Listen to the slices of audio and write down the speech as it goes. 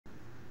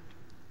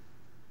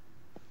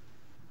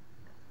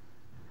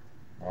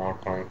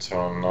to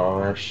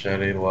another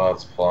shitty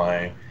Let's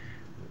Play,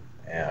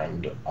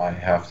 and I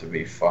have to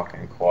be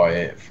fucking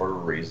quiet for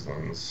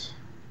reasons.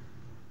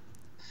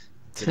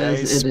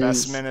 Today's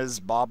specimen is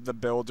Bob the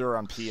Builder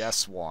on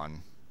PS1.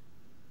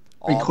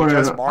 All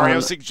because Mario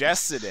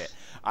suggested it.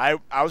 I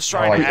was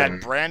trying to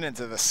add Brandon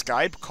to the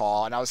Skype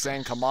call, and I was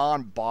saying, come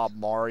on, Bob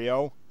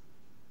Mario.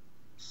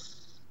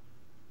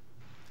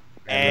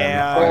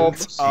 And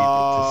to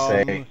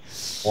say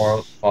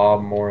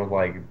more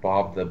like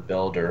Bob the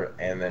Builder,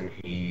 and then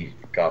he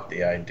got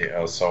the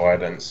idea, so I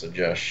didn't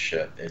suggest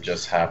shit. It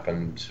just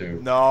happened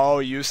to. No,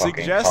 you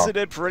suggested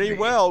it pretty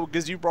well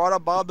because you brought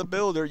up Bob the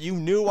Builder. You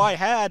knew I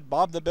had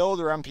Bob the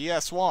Builder on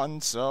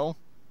PS1, so.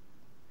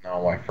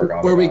 No, I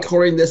forgot. We're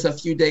recording this a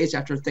few days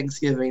after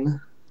Thanksgiving,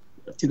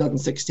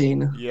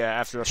 2016. Yeah,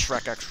 after the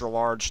Shrek Extra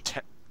Large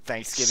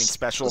Thanksgiving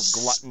special of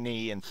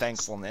gluttony and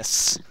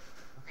thankfulness.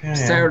 Okay,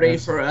 Saturday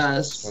for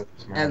us,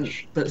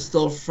 but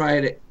still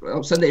Friday.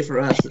 Well, Sunday for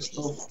us, but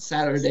still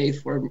Saturday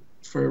for.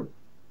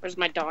 Where's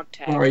my dog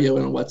tag? Mario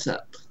and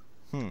Whatzup.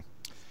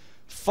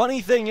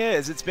 Funny thing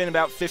is, it's been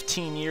about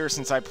 15 years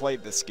since I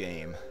played this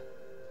game.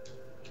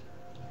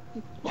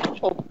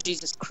 Oh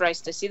Jesus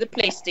Christ! I see the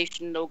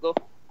PlayStation logo.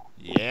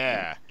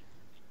 Yeah.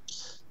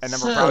 And then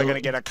we're probably gonna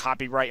get a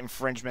copyright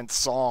infringement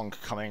song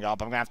coming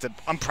up. I'm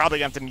probably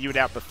gonna have to mute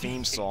out the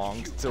theme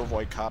song to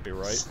avoid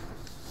copyright.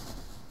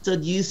 So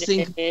do you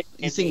think?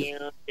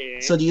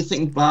 So do you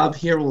think Bob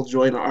here will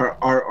join our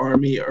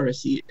army, or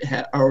is he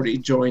already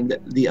joined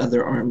the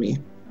other army?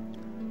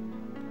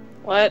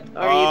 What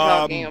are you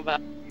talking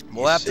about?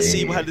 We'll have to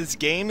see what this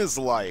game is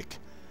like.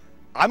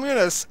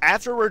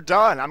 After we're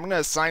done, I'm gonna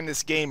assign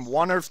this game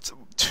one or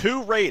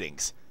two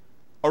ratings.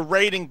 A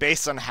rating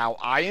based on how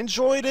I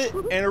enjoyed it,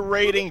 and a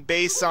rating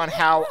based on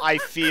how I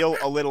feel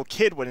a little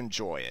kid would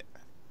enjoy it.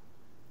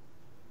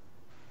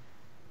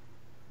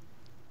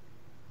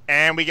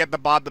 And we get the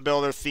Bob the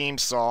Builder theme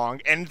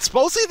song. And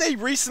supposedly they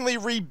recently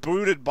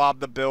rebooted Bob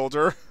the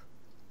Builder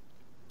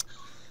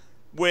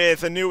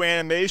with a new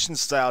animation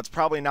style. It's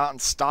probably not in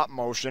stop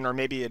motion, or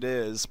maybe it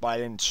is, but I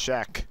didn't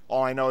check.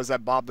 All I know is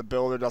that Bob the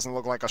Builder doesn't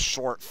look like a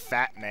short,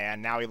 fat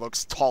man. Now he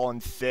looks tall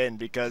and thin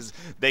because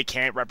they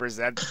can't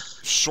represent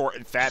short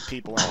and fat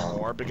people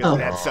anymore because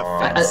that's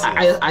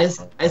offensive. I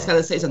just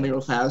gotta say something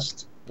real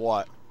fast.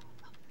 What?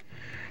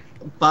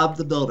 Bob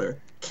the Builder,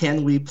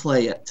 can we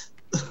play it?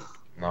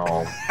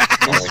 No,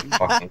 we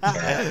fucking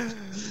can't.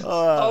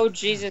 Oh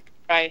Jesus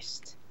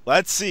Christ!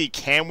 Let's see.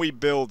 Can we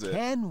build it?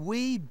 Can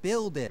we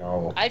build it?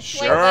 No.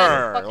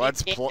 Sure.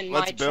 Let's build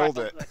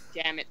it.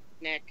 Damn it,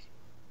 Nick.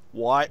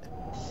 What?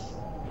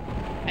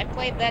 I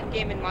played that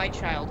game in my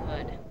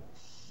childhood.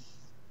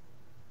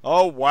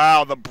 Oh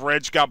wow, the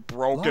bridge got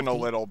broken a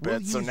little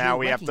bit, so now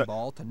we have to.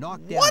 What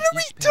are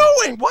we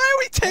doing? Why are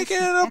we taking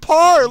it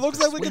apart? It looks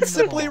like we can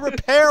simply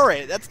repair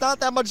it. That's not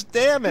that much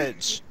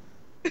damage.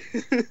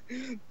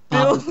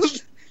 Bob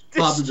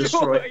the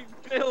Destroyer.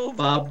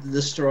 Bob the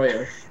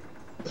Destroyer.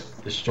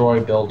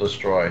 Destroy, build,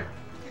 destroy.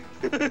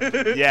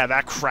 Yeah,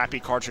 that crappy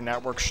Cartoon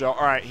Network show.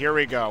 Alright, here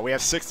we go. We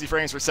have 60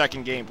 frames per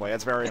second gameplay.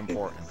 That's very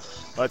important.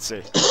 Let's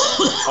see.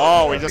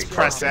 Oh, we just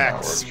press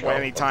X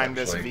anytime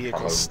this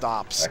vehicle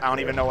stops. I don't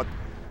even know what...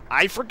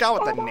 I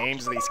forgot what the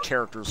names of these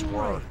characters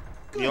were.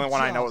 The only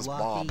one I know is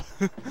Bob.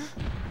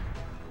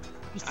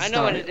 I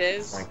know what it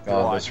is. Oh my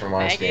god, this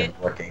reminds me of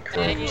Wrecking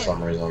Crew for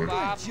some reason.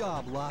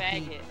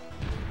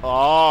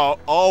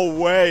 Oh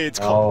wait, it's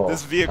called,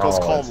 this vehicle's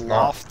called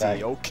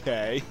Lofty,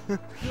 okay. Good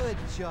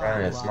job,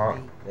 Brandon, it's not...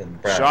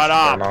 Shut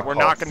up, we're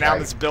knocking down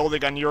this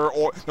building on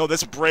your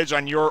this bridge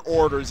on your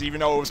orders, even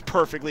though it was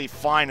perfectly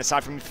fine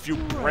aside from a few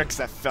bricks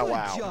that fell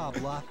out. Good job,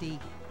 Lofty.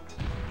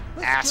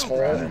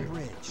 Asshole.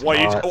 What,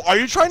 are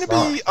you trying to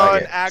be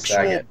an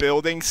actual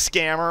building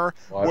scammer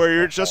where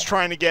you're just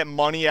trying to get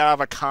money out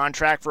of a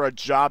contract for a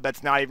job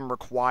that's not even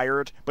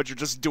required, but you're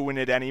just doing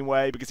it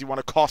anyway because you want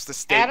to cost the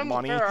state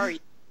money? Where are you?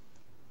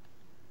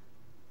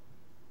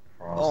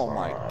 Oh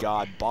my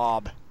god,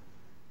 Bob.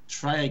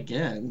 Try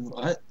again?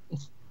 What?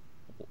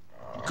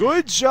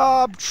 Good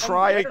job,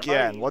 try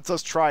again. What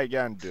does try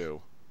again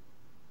do?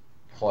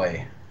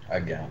 Play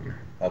again.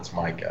 That's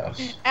my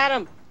guess.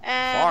 Adam! Fuck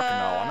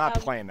no, I'm not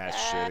playing that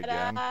shit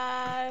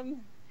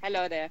again.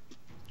 Hello there.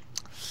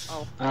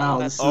 Oh,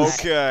 wow,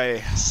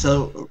 okay.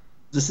 So,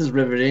 this is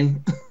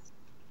riveting.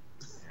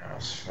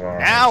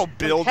 Now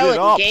build it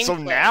up. So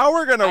now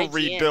we're gonna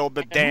rebuild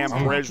the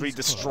damn bridge we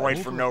destroyed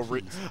for no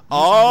reason.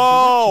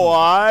 Oh,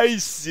 I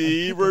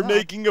see. We're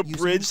making a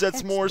bridge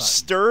that's more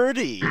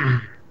sturdy.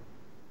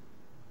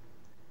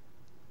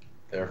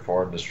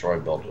 Therefore, destroy,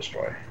 build,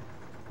 destroy.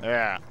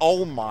 Yeah.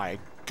 Oh my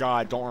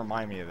god, don't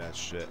remind me of that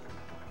shit.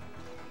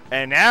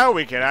 And now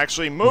we can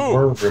actually move.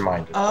 We're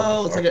reminded.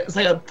 Oh, it's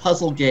like a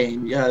puzzle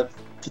game. Yeah,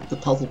 put the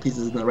puzzle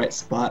pieces in the right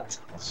spot.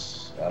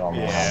 I don't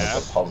know how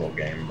it's a puzzle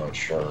game, but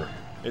sure.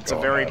 It's a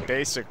very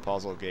basic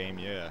puzzle game,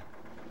 yeah.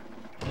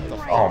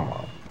 Oh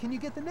my. Can you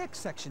get the next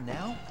section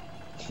now?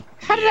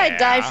 How did I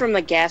die from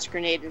the gas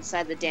grenade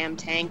inside the damn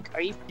tank?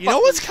 Are you? You know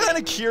what's kind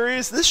of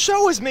curious? This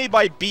show is made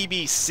by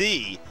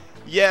BBC,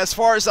 Yeah, as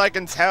far as I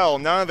can tell,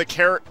 none of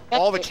the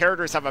all the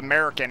characters have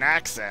American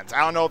accents. I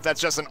don't know if that's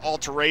just an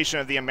alteration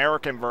of the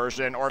American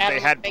version, or if they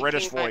had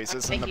British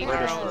voices in the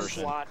British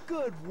version.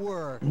 Good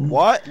work.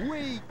 What?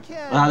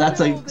 Wow, that's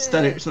like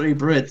study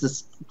Brits.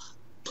 Just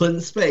put in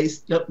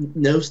space. Nope,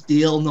 no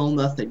steel, no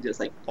nothing. Just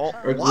like Oh,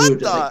 or what glue. the?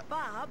 Just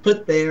like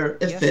put there.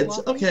 It fits.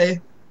 Okay.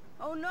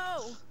 Oh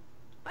no.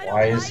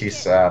 Why is he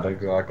sad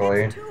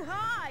exactly?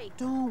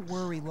 Don't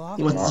worry,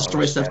 Lofty. He wants to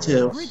destroy stuff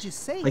too. The bridge is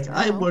safe Like now.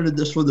 I wanted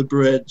this for the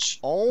bridge.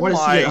 Oh Where does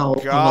he my get all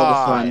the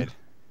god!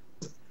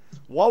 fun?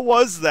 What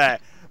was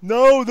that?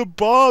 No, the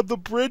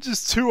bridge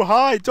is too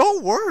high.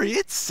 Don't worry,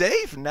 it's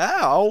safe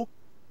now.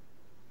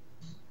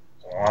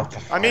 What the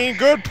fuck? I mean,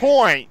 good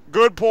point.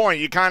 Good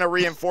point. You kind of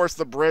reinforced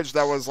the bridge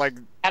that was like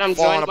Adam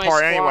falling joined my apart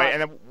squad. anyway.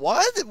 And then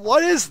what?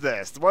 What is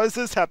this? What does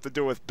this have to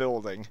do with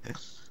building?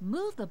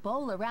 Move the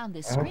bowl around the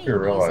I hope screen you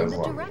realize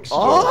using the I'm directions. still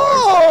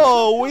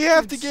Oh, we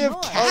have to give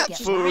cat Get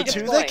food to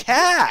the redeployed.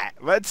 cat.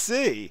 Let's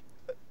see.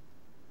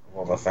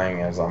 Well, the thing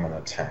is, I'm in a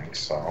tank,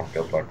 so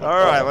good luck with All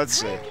right, that. let's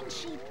see. Where can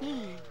she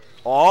be?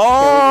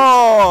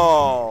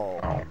 Oh,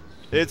 Oh,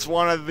 it's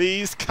one of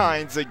these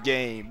kinds of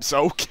games.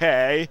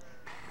 Okay.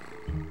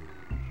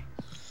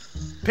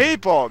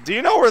 People, do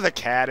you know where the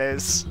cat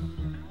is?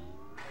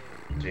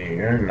 do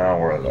you know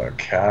where the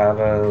cat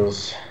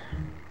is?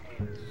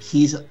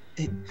 He's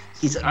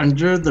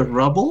under the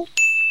rubble.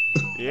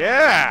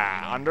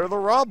 Yeah, under the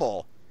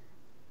rubble.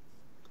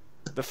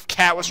 The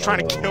cat was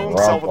trying to kill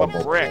himself with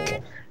a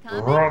brick.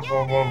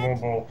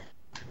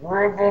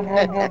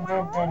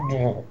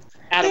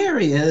 Adam, There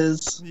he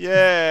is.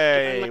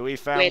 Yay, we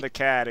found the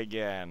cat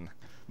again.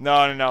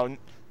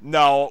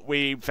 No,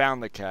 we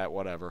found the cat,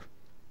 whatever.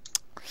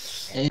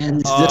 And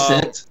is this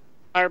it?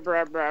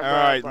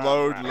 Alright,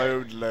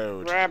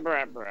 load.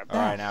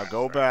 Alright, now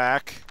go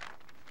back.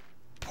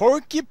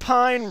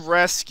 Porcupine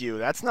Rescue.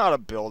 That's not a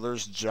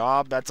builder's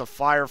job. That's a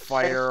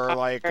firefighter,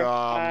 like,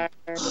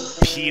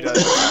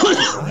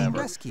 PETA. Being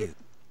rescued.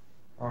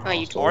 Oh,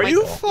 you told Are my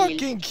you dog.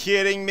 fucking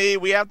kidding me?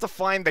 We have to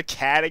find the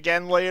cat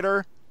again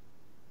later?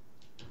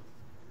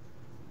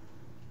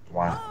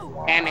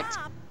 Wow. Damn it.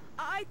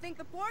 I think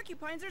the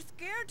porcupines are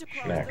scared to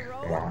cross Schnick, the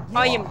road. wow.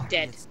 I am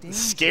dead. It's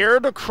dangerous.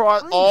 Scared to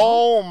cross?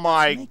 Oh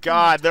my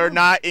god, they're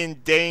not in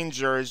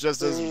danger. It's just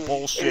this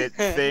bullshit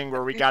thing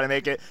where we gotta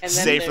make it And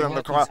then safe for they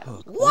them to want cross.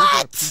 Hook over a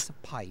What? piece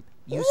of pipe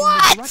using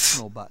What? the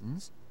directional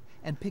buttons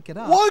and pick it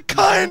up. What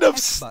using kind the of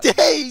X button.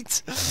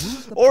 state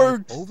Move the or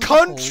pipe over the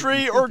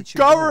country hole you or think it should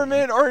go in,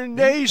 government or then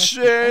press the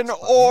nation X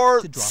button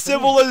or to drop it in.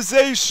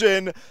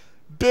 civilization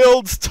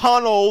builds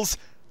tunnels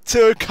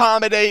to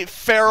accommodate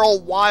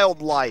feral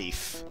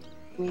wildlife?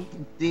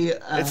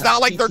 It's not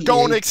like they're PTA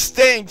going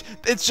extinct.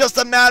 It's just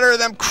a matter of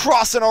them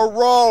crossing a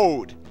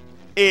road.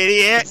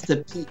 Idiot. It's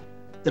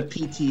the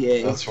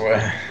PTA. That's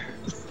why.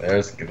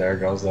 There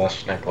goes that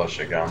Schnicklish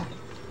again.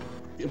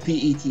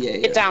 PETA.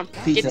 Get down.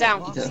 PETA. Get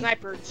down. PETA.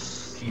 Sniper.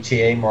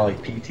 PTA, more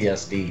like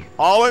PTSD.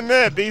 I'll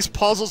admit, these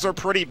puzzles are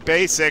pretty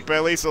basic, but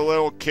at least a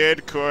little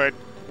kid could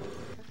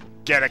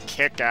get a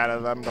kick out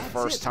of them the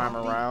first time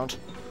around.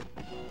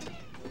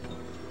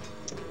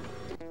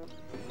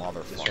 This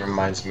Motherfucker.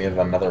 reminds me of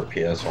another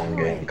PS1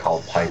 game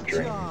called Pipe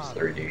Dreams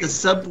 3D. The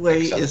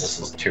subway Except is this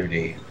is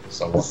 2D.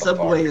 So what the the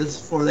subway fuck?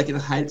 is for they can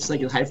hide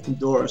from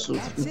doors, so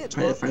That's you can it,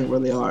 try to find where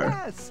they are.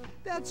 Yes,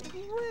 that's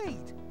great.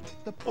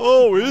 The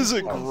Oh, is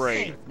it porcupines are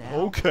great? safe now.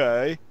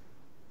 Okay.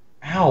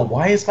 Ow,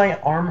 why is my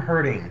arm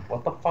hurting?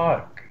 What the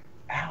fuck?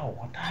 Ow,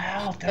 what the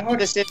hell, dude?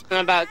 This isn't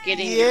about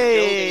getting your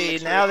Yay!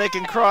 building Now they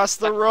can cross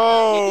the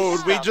road.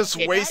 We Stop. just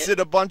Get wasted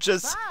a bunch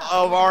of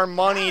our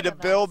money to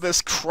build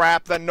this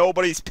crap that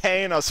nobody's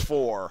paying us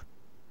for.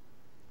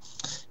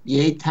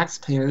 Yay,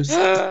 taxpayers.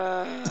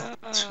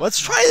 Let's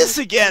try this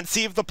again.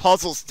 See if the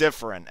puzzle's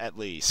different, at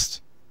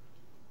least.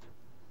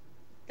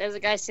 There's a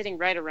guy sitting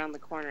right around the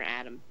corner,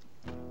 Adam.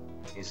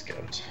 He's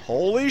good.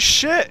 Holy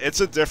shit! It's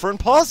a different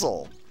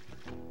puzzle.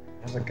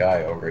 There's a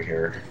guy over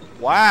here.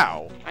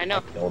 Wow. I know.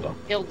 Killed him.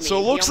 Killed me. So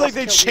it He looks like almost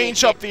they killed me change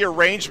again. up the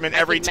arrangement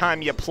every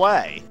time you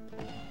play.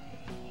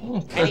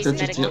 That's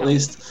interesting, at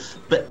least.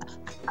 But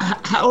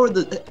how are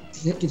the?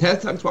 Can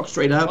Tax walk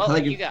straight up? Well, How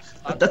they you can-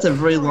 got that's a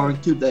very long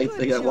tube they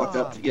gotta walk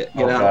up to get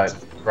Oh out.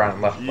 god,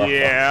 ground left.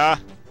 Yeah.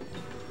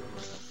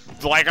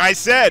 Like I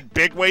said,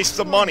 big waste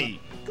of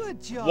money.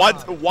 Good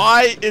job.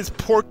 Why is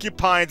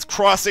porcupines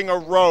crossing a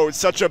road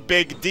such a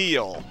big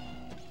deal?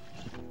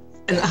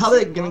 And how are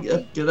they gonna get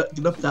up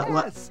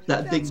Yes,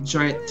 that big that's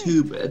giant great.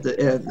 tube at the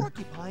end?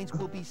 Porcupines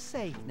will be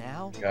safe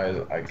now.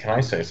 Guys, can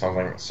I say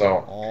something?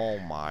 So, Oh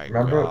my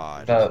remember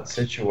god. that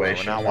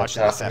situation We're not that's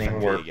watching this happening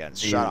FMV where again.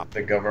 Shut up.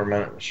 the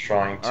government was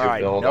trying to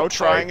Alright, build no a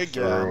trying pipe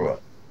again. through...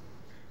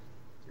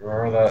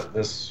 Remember that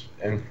this...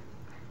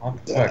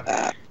 what the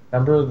fuck?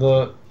 Remember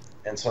the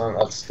incident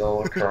that's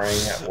still occurring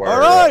where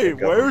Alright, the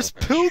government where's is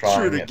Pilchard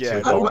trying to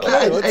again? build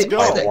Okay, a let's go.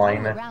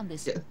 pipeline Around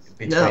this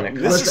between No, a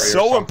country this is or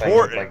so something,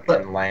 important. like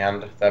in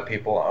land that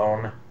people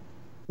own.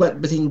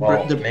 But between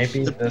Well, the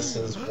maybe this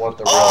is what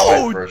the real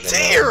Oh life version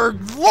dear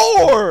is.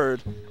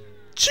 lord!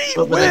 Gee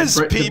But whiz,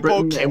 the people,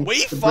 Britain can and-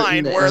 we the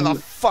find Britain where the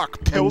and- fuck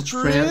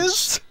Pilchard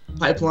France is?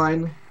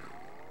 pipeline.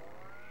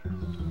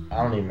 I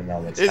don't even know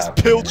what's Is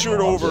happening. Pilchard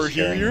anymore. I'm over just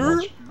hearing here?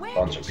 a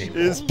bunch of people.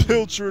 Is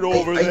Pilchard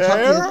over Are you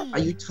there? Are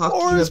you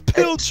talking? Or is Stick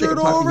Pilchard a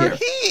talking over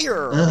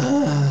here.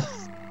 here?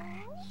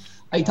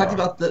 Are you talking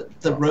about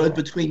the road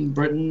between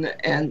Britain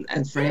and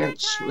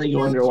France where they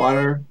go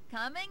underwater?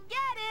 Come and get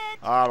it.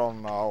 I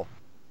don't know.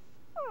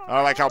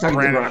 I like how Talking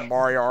Brandon about- and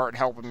Mario aren't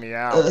helping me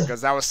out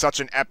because that was such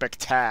an epic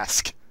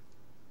task.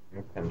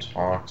 You can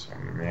talk to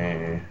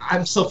me.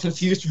 I'm so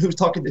confused who's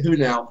talking to who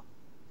now.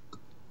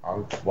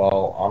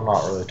 Well, I'm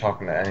not really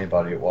talking to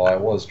anybody. Well, I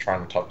was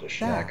trying to talk to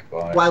Shnick,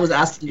 but... Well, I was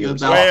asking you He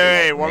was about.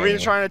 Wait, what were you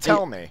trying to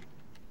tell me?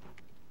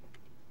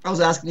 I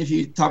was asking if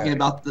you talking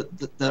about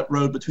the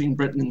road between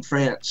Britain and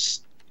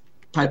France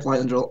pipeline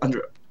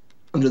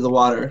under the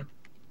water.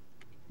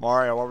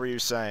 Mario, what were you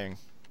saying?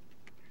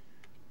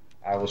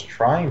 I was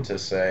trying to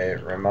say,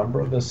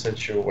 remember the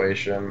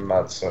situation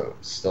that's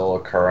still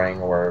occurring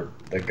where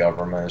the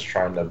government is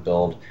trying to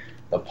build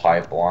the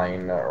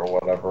pipeline or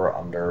whatever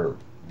under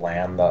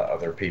land that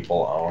other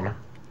people own?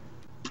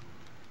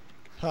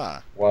 Huh.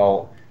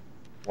 Well,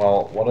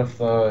 what if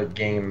the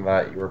game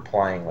that you were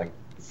playing, like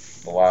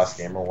the last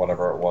game or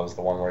whatever it was,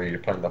 the one where you're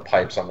putting the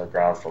pipes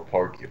underground for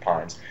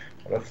porcupines,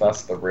 what if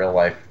that's the real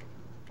life,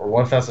 or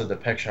what if that's a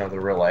depiction of the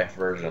real life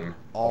version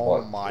of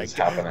what is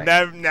happening?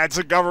 That's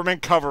a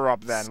government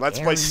cover-up then. Let's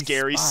play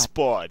Scary Scary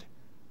Spud.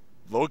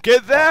 Look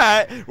at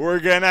that! We're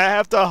gonna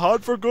have to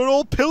hunt for good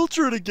old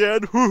Pilchard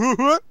again.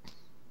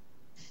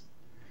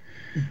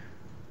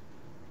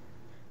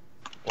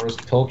 Where's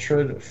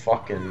Pilchard?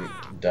 Fucking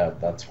dead,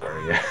 that's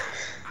where he is.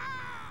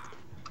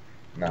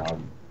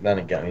 No, then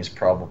again, he's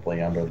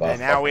probably under that. And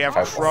now we have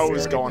fucking pipeline crows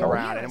theory. going Nope.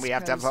 around, and we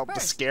have to help the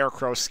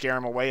Scarecrow scare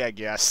him away, I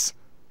guess.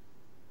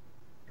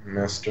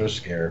 Mr.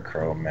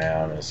 Scarecrow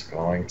Man is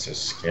going to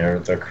scare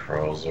the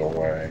crows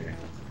away.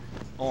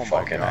 Oh my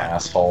Fucking god.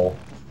 asshole.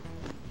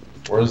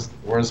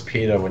 Where's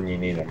PETA when you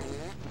need him?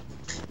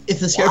 If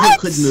the scarecrow What?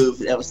 could move,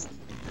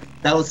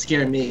 that would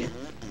scare me.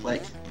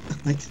 Like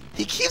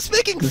He keeps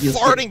making Look at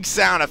farting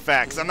sound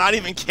effects. I'm not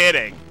even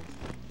kidding.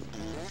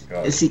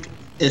 God. is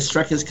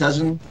Shrek his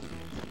cousin?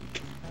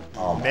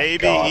 Oh my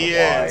Maybe God, he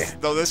why? is.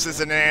 Though this is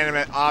an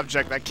inanimate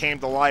object that came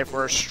to life,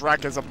 where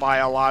Shrek is a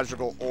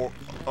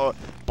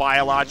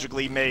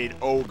biologically made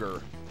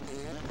ogre.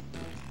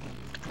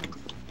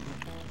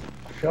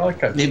 I feel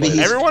like I've Maybe played-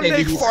 he's- Everyone maybe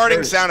make he's farting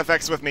cursed. sound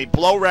effects with me.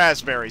 Blow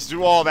raspberries.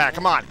 Do all that.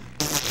 Come on.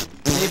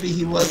 Maybe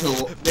he was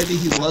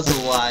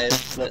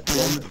alive, but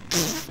then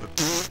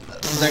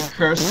the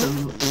curse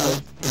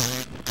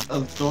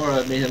of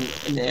Dora made him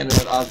an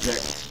inanimate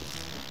object.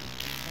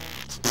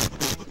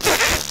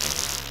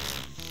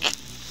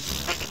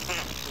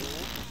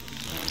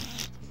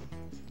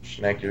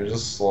 Shnick, you're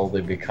just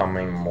slowly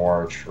becoming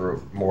more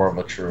of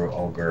a true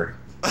ogre.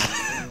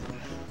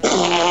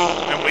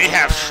 And we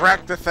have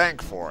Shrek to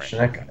thank for it.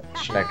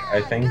 Shnick,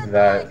 I think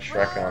that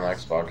Shrek on an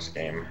Xbox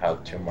game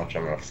had too much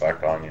of an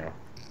effect on you.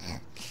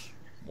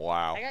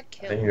 Wow. I got I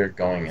killed. think you're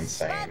going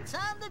insane. Spots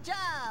on the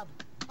job.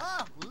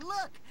 Oh,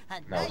 look. A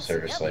No, nice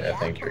seriously, yummy I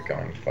think you're apple.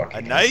 going fucking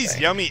A nice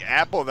insane. yummy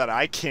apple that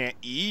I can't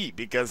eat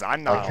because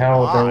I'm not Like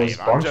how there was alive.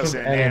 a I'm bunch just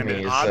of an inanimate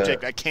enemies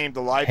object that that came to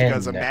life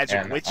because of hidden,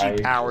 magic and witchy I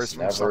powers just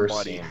from never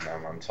somebody. seen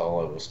them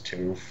until it was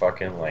too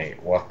fucking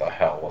late. What the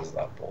hell was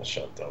that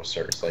bullshit, though?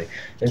 Seriously.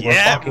 They were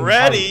Get fucking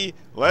ready!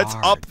 Let's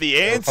Hard. up the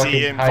They're ante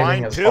fucking and hiding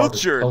find as hard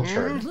as Pilchard.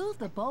 Pilchard. Move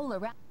the bowl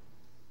around.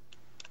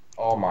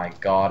 Oh my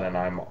god, and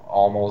I'm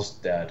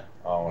almost dead.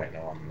 Oh wait,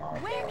 no, I'm not.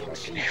 Where I'm can like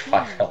she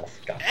 85 be? health.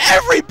 God.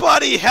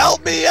 Everybody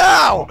help me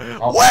out!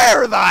 Oh.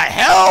 Where the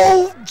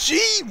hell,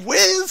 gee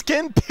whiz,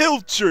 can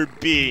Pilchard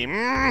be?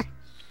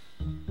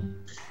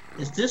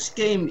 Is this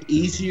game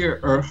easier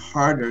or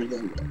harder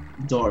than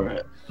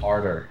Dora?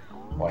 Harder.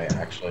 Wait,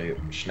 actually,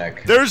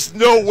 Shnick, There's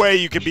no way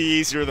you could be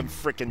easier than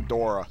frickin'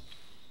 Dora.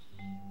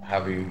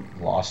 have you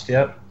lost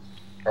yet?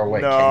 Or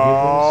wait,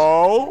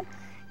 No,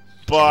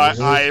 but Can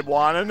you lose? I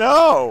want to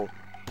know.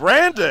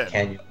 Brandon,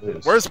 can you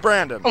lose? where's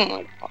Brandon? Oh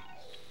my god.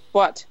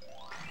 What?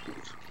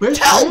 Where's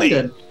Tell me,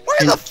 Brandon? where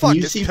Can- the can fuck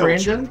you is see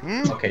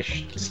Pilchard? Okay,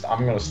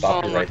 I'm gonna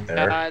stop Oh you my right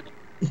there. god.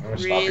 I'm gonna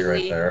stop you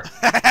right Really? there.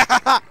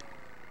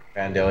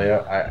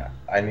 Vandalia,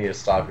 I need to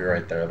stop you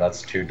right there.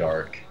 That's too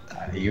dark.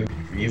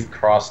 You've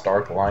crossed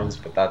dark lines,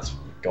 but that's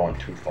going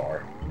too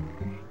far.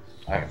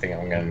 I think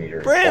I'm gonna need to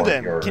report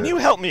Brandon, your can you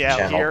help me out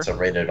channel here? to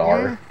rated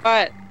R.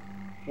 What?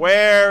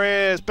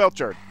 Where is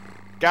Pilchard?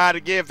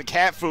 Gotta give the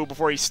cat food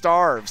before he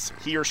starves.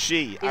 He or she,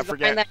 I He's behind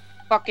forget. that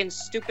fucking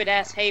stupid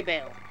ass hay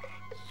bale.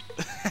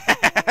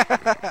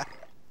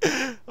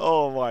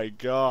 Oh my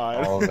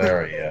god. Oh,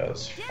 there he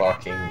is.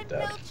 Fucking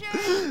dead.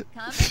 Pilchard.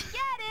 Come and get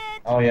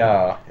it. Oh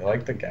yeah, you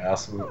like the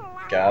gas,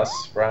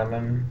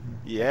 Brandon?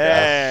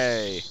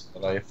 Yay. Gas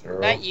that I threw.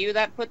 That you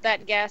that put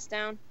that gas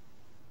down?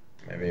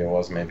 Maybe it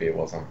was, maybe it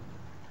wasn't.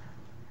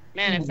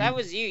 Man, if that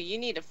was you, you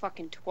need a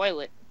fucking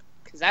toilet.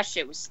 Cause that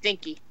shit was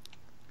stinky.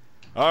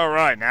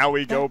 Alright, now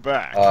we go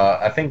back.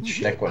 I think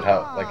Shnick would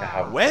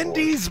have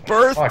Wendy's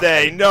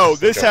birthday! No,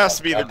 this has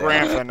to be the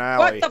grand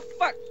finale. What the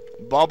fuck?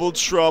 Bubble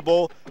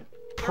trouble.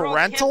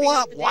 Parental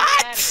up?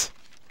 What?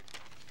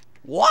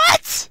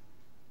 What?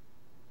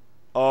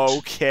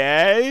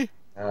 Okay.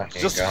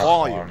 Just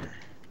volume.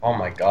 Oh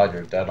my god,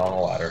 you're dead on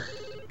a ladder.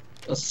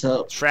 What's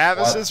up?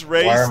 Travis's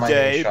race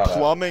day,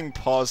 plumbing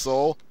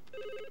puzzle.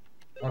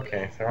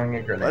 Okay, throwing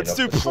a grenade. Let's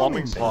do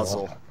plumbing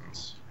puzzle.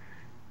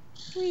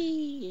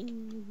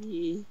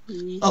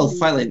 Oh,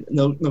 finally,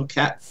 no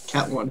cat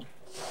one.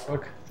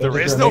 Look, there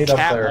is no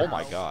cat. Oh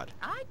my god.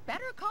 I'd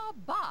better call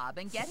Bob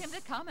and get him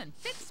to come and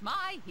fix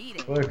my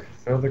heating. Look,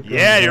 throw the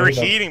yeah, you're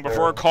heating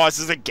before it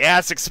causes a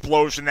gas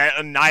explosion that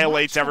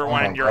annihilates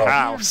everyone in your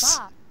house.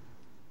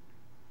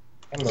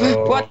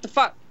 Hello. What the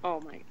fuck? Oh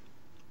my.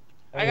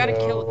 I got a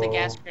kill with the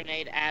gas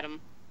grenade,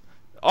 Adam.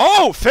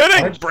 Oh,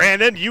 fitting,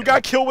 Brandon. You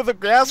got killed with a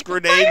gas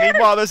grenade.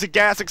 Meanwhile, there's a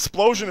gas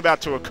explosion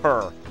about to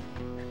occur.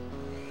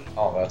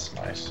 Oh, that's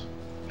nice.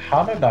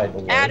 How did I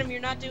do Adam,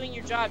 you're not doing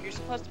your job. You're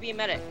supposed to be a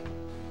medic.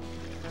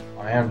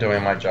 I am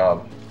doing my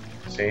job.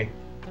 See?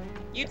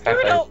 You threw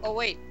it over. Oh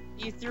wait,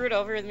 you threw it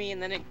over with me,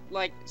 and then it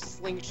like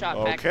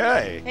slingshot back.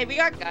 Okay. Hey, we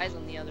got guys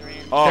on the other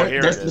end. Oh, here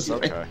it is.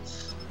 Okay.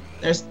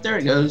 There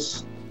it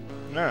goes.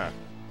 Yeah.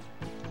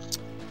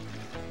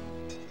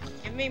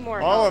 Give me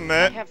more. I'll help.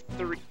 admit. I have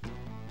 3.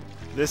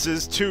 This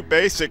is too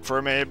basic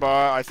for me,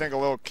 but I think a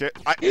little kid.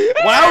 When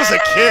I was a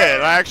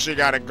kid, I actually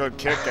got a good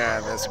kick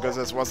out of this because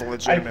this was a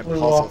legitimate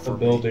puzzle off for the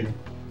building.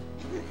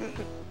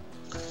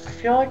 I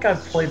feel like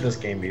I've played this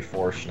game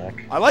before,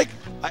 Shnick. I like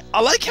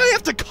how you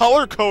have to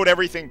color code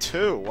everything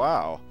too.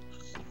 Wow.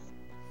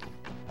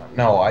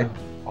 No,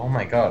 oh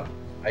my god,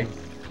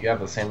 you have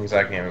the same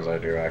exact game as I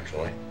do,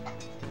 actually.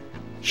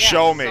 Yeah,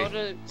 Show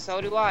me.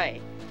 So do I.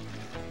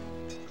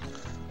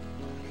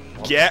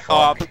 Get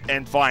up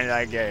and find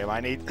that game. I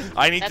need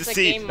to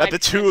see that the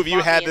two of you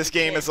had this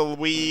game as a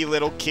wee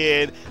little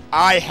kid.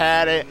 I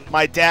had it.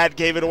 My dad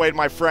gave it away to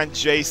my friend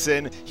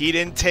Jason. He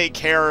didn't take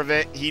care of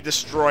it. He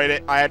destroyed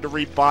it. I had to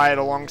rebuy it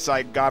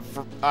alongside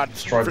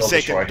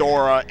Forsaken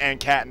Dora and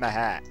Cat in the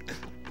Hat.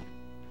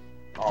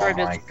 Oh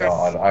my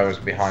god, I was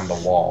behind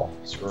the wall.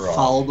 Screw off.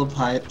 Follow the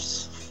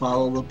pipes.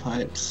 Follow the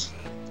pipes.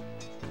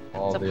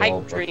 All the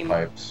old brick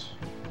pipes.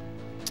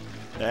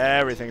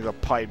 Everything's a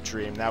pipe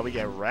dream. Now we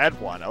get red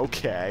one.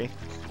 Okay.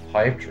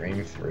 Pipe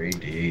dream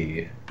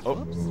 3D. Oh.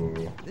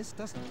 Ooh. This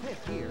doesn't fit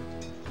here.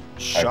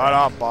 Shut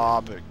up,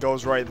 Bob. It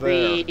goes right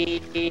there.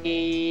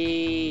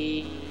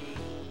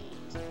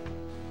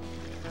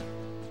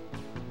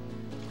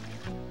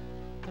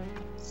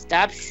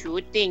 Stop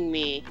shooting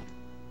me.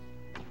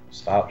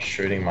 Stop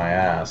shooting my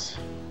ass.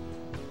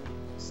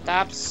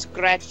 Stop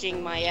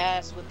scratching my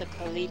ass with the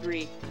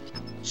Calibri.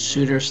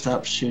 Shooter,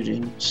 stop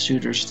shooting.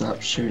 Shooter,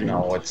 stop shooting.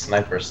 No, it's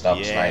sniper, stop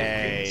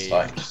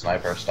sniping.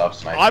 Sniper, stop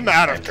sniping. I'm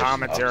out of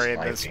commentary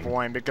at this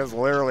point because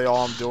literally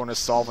all I'm doing is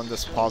solving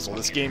this puzzle.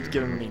 This game's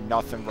giving me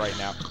nothing right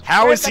now.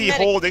 How is he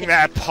holding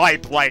that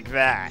pipe like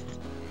that?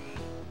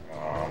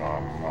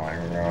 Oh my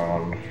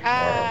god.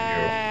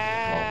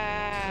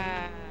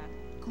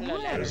 Hello,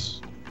 ladder.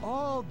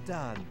 All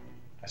done.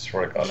 I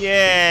swear to god.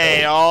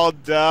 Yay, all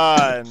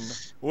done.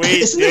 We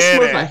Isn't did this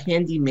more of a it.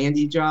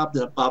 handy-mandy job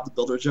than a Bob the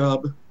Builder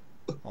job?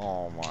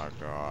 Oh my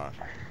god.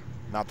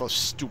 Not those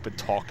stupid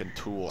talking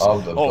tools.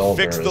 Oh,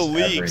 fix the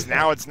leaks. Everything.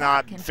 Now it's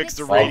not fix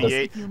the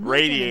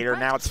radiator.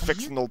 Now it's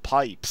fixing the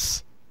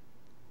pipes.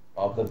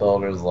 Bob the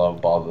Builder's love,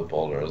 Bob the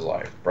Builder's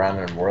life.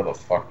 Brandon, where the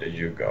fuck did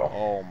you go?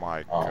 Oh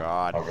my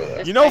god. Over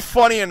there. You know,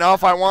 funny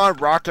enough, I wanted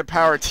Rocket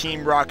Power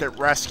Team Rocket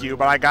Rescue,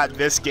 but I got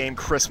this game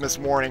Christmas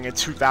morning in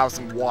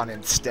 2001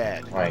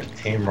 instead. Right,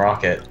 Team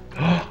Rocket.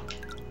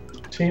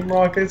 Team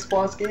Rocket's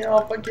flasking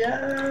up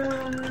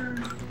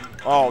again!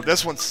 Oh,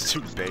 this one's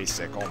too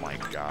basic. Oh my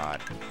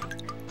god.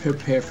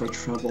 Prepare for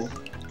trouble.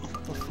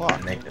 What the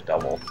fuck? Make a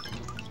double.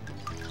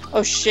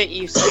 Oh shit,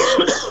 you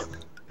serious?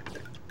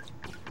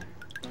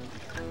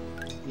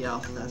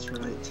 Yeah, that's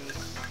right.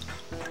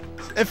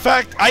 In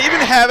fact, I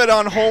even have it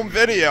on home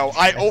video.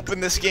 I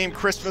opened this game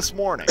Christmas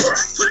morning.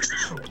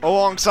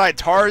 Alongside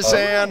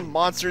Tarzan,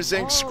 Monsters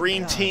Inc.,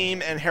 Scream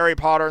Team, and Harry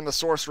Potter and the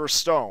Sorcerer's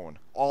Stone.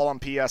 All on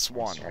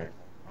PS1.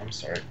 I'm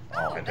sorry.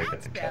 Oh, I did get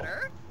that's the kill.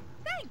 better.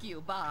 Thank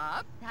you,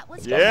 Bob. That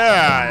was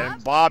Yeah,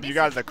 and Bob, you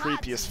got the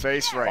creepiest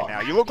face right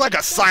now. You look like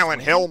a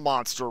Silent Hill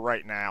monster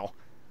right now.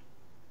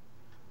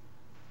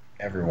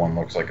 Everyone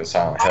looks like a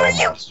Silent Hill Are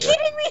you monster.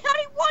 kidding me? How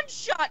did he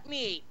one-shot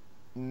me?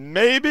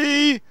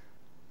 Maybe?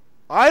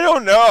 I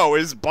don't know.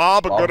 Is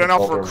Bob a good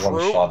enough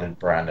recruit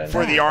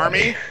for the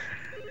army?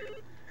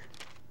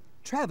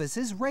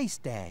 Travis's race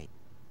day.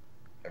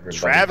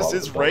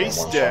 Travis's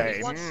race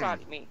day.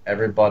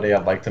 Everybody,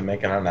 I'd like to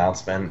make an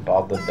announcement.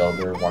 Bob the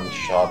Builder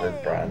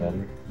one-shotted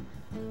Brandon.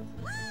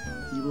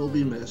 You will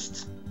be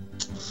missed.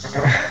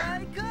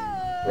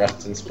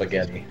 Rest in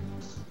spaghetti.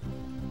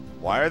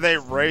 Why are they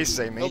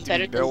racing? They No need to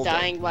better be than building.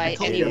 dying by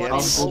told you, anyone in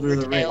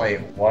Overtail.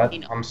 Wait, what?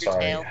 I'm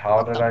sorry.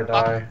 How did I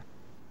die?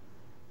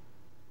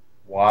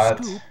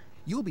 What? Scoop,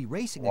 you'll be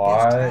racing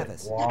against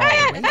Travis.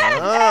 Why?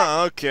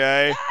 Oh,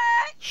 okay.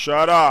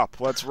 Shut up.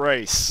 Let's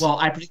race. Well,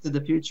 I predicted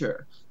the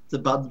future. It's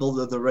about the build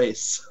of the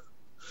race.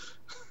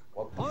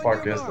 What the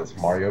fuck is this,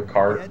 Mario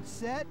Kart? Get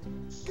set,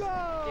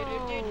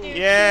 go!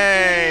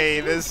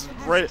 Yay!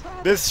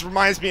 This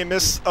reminds me of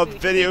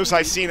videos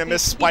I seen of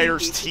Miss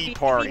Spider's Tea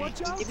Party.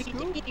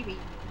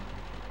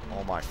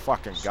 Oh my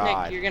fucking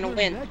god! Shnick, you're gonna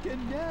win. Neck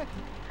and neck.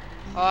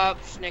 Oh,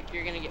 Shnick,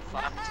 you're gonna get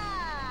fucked.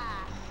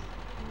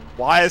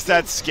 Why is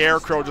that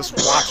scarecrow just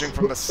watching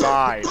from the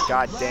side?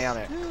 God damn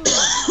it!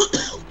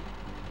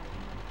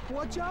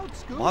 Watch out,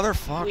 Scoop.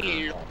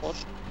 Motherfucker!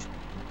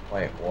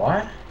 Wait,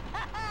 what?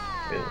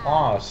 We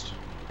lost.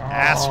 Oh.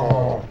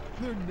 Asshole!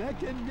 They're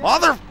neck and neck.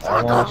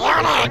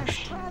 Motherfucker!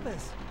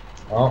 Travis.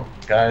 Well,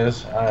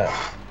 guys,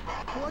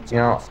 Watch you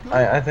know, out, Scoop.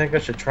 I think I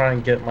should try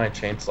and get my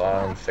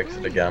chainsaw and fix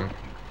it again.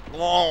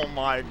 Oh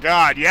my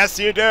god! Yes,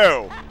 you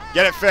do.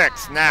 Get it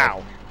fixed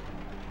now.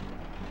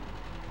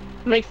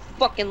 How many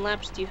fucking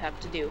laps do you have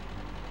to do?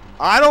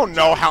 I don't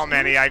know how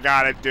many I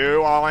gotta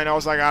do. All I know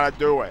is I gotta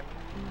do it.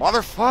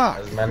 Motherfucker!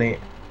 As many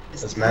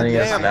as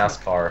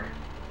NASCAR.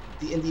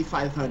 The Indy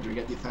 500,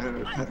 get the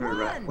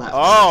 500 laps.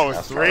 Oh,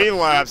 That's 3 right.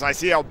 laps. I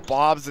see how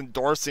Bob's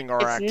endorsing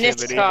our It's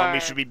activity when we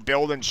NASCAR. should be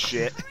building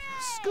shit.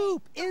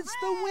 Scoop is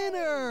the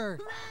winner.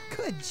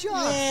 Good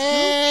job,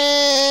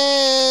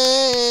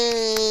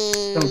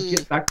 Don't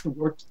get back to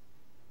work.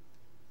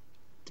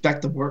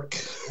 Back to work.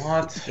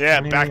 What? Yeah,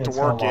 What do you back mean to it's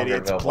no work, longer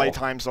idiots. available?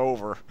 Playtime's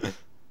over.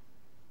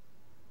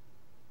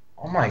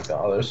 Oh my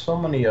god, there's so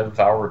many of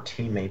our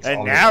teammates. And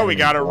on the now we enemy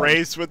gotta board.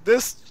 race with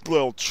this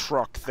little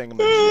truck thing.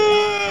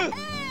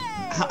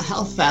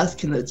 How fast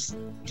can a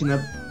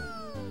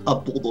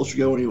bulldozer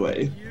go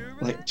anyway?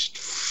 Like,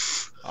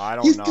 I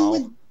don't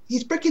know.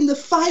 He's breaking the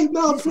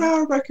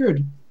 5-mile-per-hour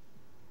record.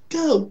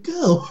 Go.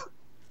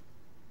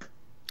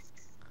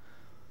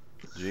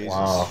 Jesus.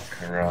 Wow,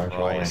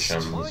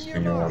 congratulations.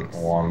 You went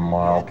 1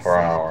 mile per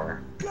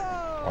hour.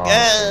 Wow,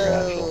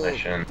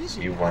 congratulations.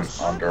 You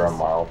went under a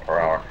mile per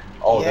hour.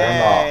 Oh, they're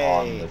not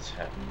on this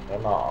hip. They're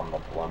not on the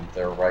blimp.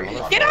 They're right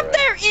under Get up it.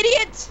 there,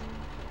 idiot!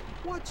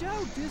 Watch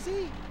out,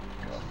 Dizzy.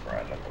 Go,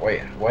 Brandon. Wait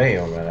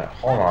a minute.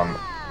 Hold on.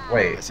 I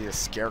Wait. see a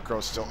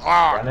scarecrow still.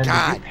 Oh, Brandon, did you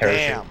god parachute?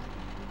 damn.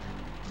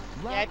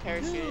 Yeah, I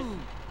parachuted.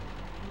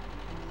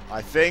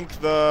 I think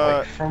the.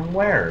 Like, from Oh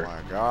where?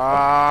 my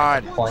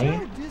god.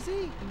 Plane?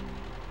 Dizzy.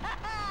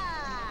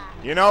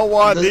 You know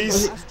what?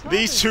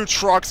 These 2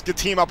 trucks could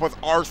team up with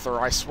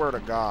Arthur, I swear to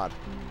God.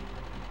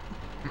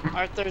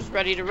 Arthur's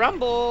ready to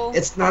rumble.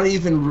 It's not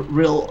even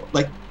real,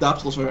 like, the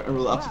obstacles aren't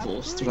real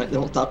obstacles. They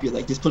don't stop you,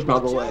 like, just push them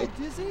out of the way.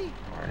 Dizzy.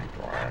 Alright,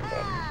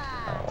 Brandon.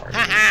 How are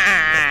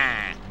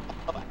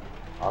you?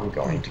 I'm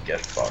going to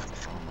get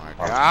fucked. Oh my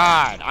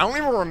god. I don't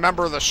even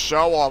remember the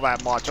show all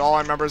that much. All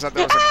I remember is that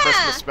there was a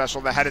Christmas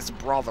special that had his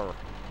brother.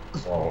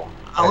 Whoa.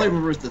 All I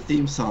remember is the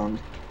theme song.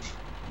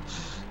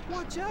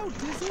 Watch out,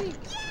 Dizzy.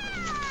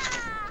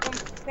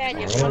 I'm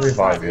gonna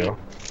revive you.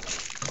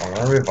 I'm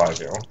gonna revive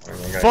you.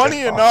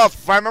 Funny enough,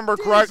 if I remember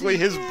correctly,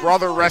 his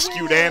brother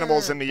rescued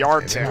animals in the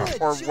Arctic,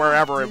 or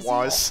wherever it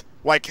was.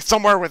 Like,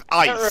 somewhere with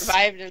I got ice.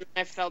 revived and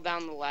I fell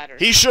down the ladder.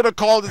 He should have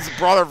called his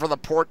brother for the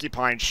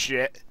porcupine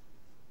shit.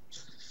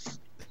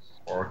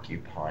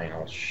 Porcupine,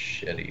 oh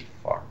shitty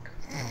fuck.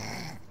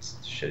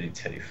 Shitty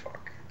titty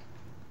fuck.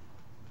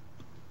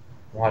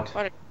 What?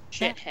 What a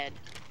shithead.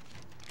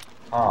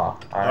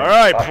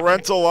 Alright,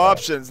 parental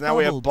options. Now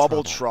we have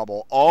bubble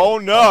trouble. Oh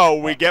no,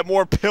 we get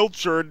more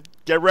pilchard.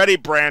 Get ready,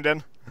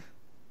 Brandon.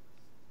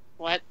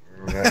 What?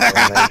 The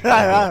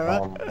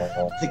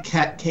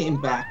cat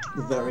came back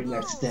the very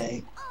next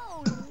day.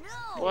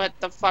 What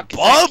the fuck is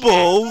that shit?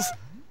 Bubbles?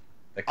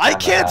 I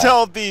can't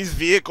tell if these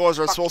vehicles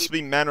are supposed to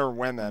be men or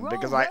women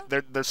because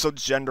they're so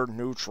gender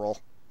neutral.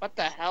 What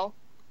the hell?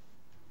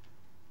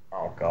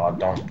 Oh god,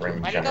 don't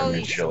bring Why did gender all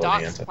these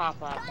neutrality dots into pop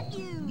up?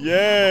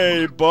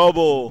 Yay,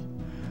 bubble.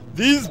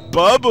 These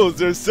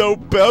bubbles are so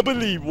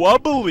bubbly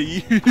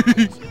wobbly.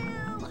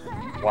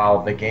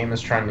 Wow, the game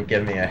is trying to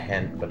give me a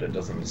hint, but it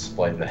doesn't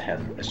display the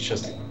hint. It's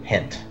just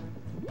hint.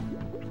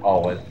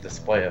 Oh, it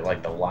displayed it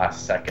like the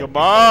last second. Come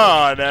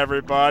on,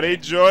 everybody,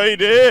 join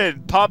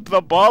in. Pop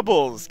the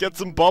bubbles. Get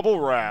some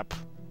bubble wrap.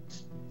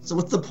 So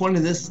what's the point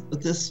of this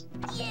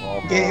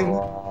game?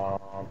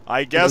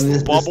 I guess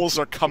the bubbles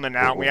are coming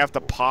out. We have to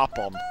pop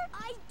them.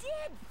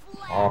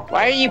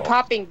 Why are you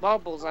popping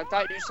bubbles? I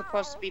thought you were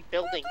supposed to be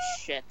building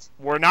shit.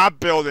 We're not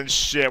building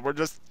shit. We're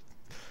just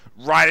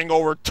riding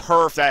over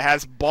turf that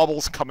has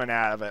bubbles coming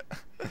out of it.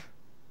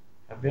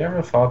 Have you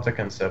ever thought to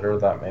consider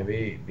that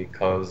maybe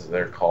because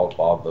they're called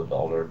Bob the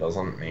Builder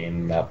doesn't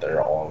mean that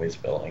they're always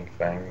building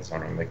things? I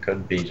mean, they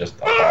could be just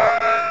a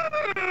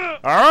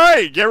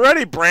Alright, get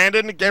ready,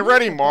 Brandon. Get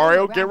ready,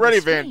 Mario. Get ready,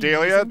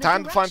 Vandalia.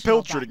 Time to find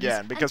Pilchard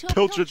again, because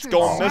Pilchard's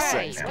going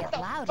missing.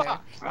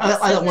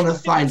 I don't want to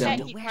find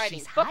him.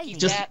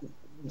 Just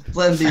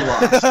let him be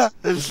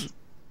lost.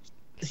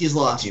 He's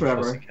lost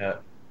forever.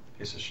 Pussycat.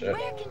 Piece of shit.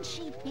 Where can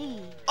she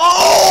be?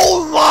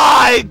 Oh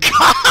my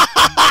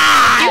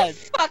god! You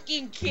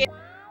fucking kid!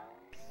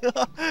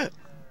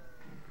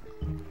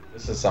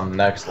 This is some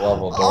next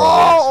level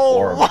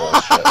Dora the Explorer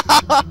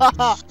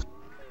bullshit.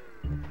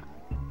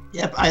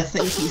 Yep, I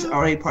think he's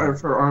already part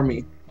of her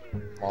army.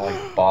 More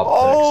like Bob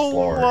the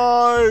Explorer.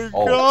 My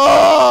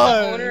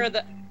God! The owner of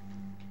the...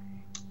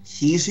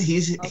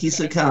 He's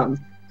succumbed.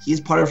 He's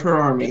part of her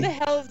Who army. the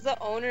hell is the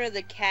owner of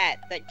the cat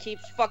that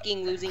keeps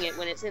fucking losing it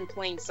when it's in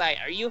plain sight?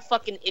 Are you a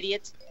fucking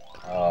idiot?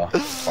 Bob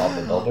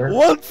the Builder.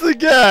 Once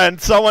again,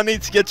 someone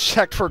needs to get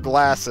checked for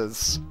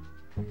glasses.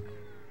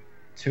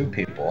 2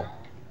 people.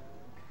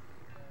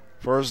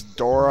 First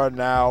Dora,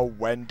 now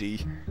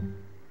Wendy.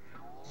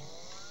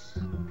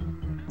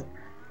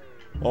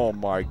 Oh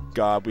my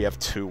God, we have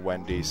 2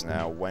 Wendys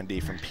now. Wendy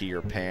from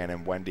Peter Pan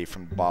and Wendy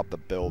from Bob the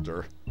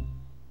Builder.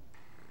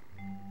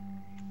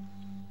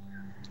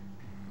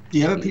 Do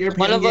you have a Peter Pan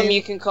One of them game?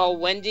 you can call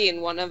Wendy,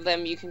 and one of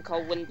them you can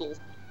call Wendell.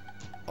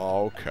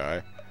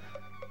 Okay.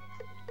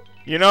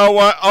 You know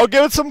what? I'll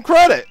give it some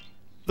credit.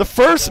 The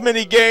first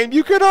minigame,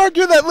 you could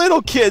argue that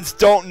little kids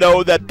don't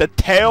know that the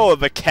tail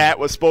of the cat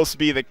was supposed to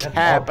be the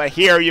cat, but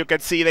here you can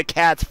see the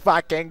cat's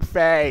fucking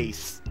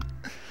face.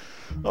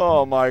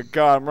 Oh my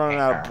God, I'm running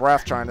out of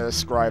breath trying to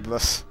describe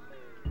this.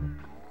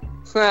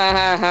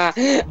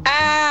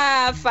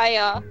 Ah,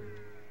 fire!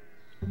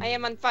 I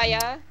am on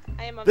fire.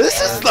 I am on This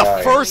fire. is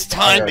the first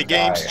time the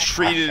game's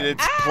treated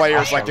its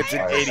players like it's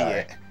an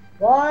idiot.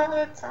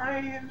 What? I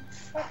am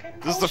fucking.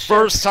 This is the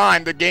first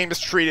time the game has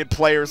treated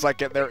players like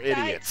they're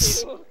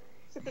idiots.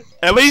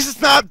 At least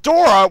it's not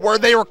Dora, where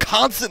they were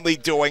constantly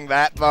doing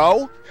that,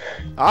 though.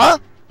 Huh?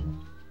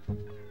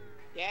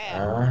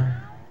 Yeah.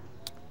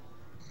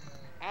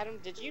 Adam,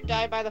 did you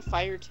die by the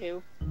fire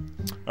too?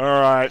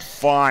 Alright,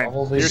 fine.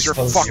 Here's your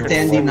fucking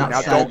Standing food. Now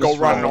outside don't go the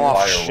running fire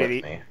off, with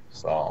shitty. me,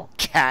 so.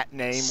 Cat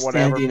name,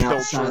 whatever, Standing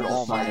outside Pilchard. the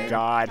Oh my fire.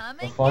 God.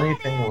 The funny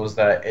thing was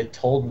that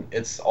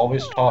it's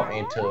always taught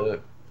me to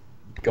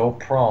go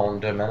prone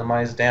to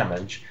minimize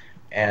damage,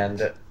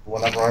 and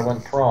whenever I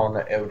went prone,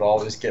 it would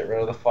always get rid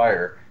of the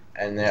fire.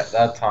 And at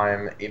that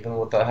time, even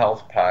with the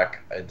health pack,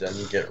 I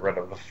didn't get rid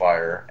of the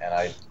fire,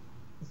 and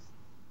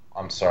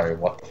I'm sorry,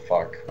 what the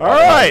fuck?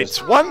 Alright,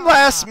 one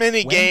last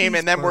mini game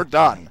and then we're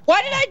done.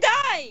 Why did I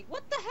die?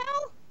 What the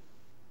hell?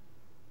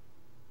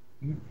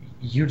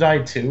 You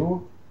died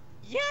too?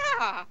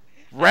 Yeah!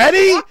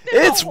 Ready?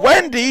 It's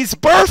Wendy's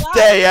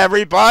birthday,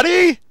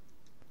 everybody!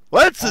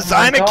 Let's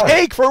design a God,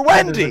 cake for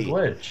that is a Wendy!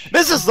 glitch.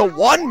 This is the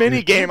one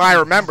mini game I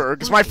remember,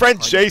 because my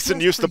friend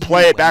Jason used to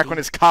play it back when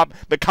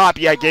the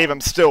copy I gave him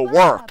still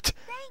worked.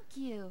 Thank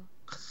you.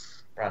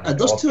 Brandon, Are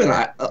those go two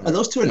up an there are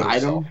those two an kill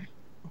item? yourself.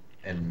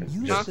 And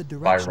Use just the by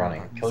direction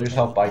running. buttons Kill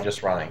yourself by and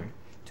just running.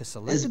 To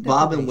select Is a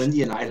Bob and decoration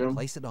Wendy an and item?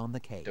 Place it on the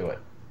cake. Do it.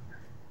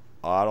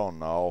 I don't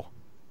know.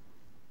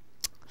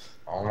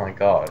 Oh my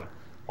god.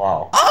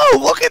 Wow. Oh,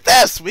 look at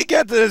this! We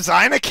get to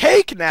design a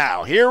cake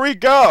now! Here we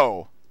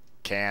go!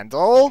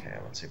 Candle. Okay,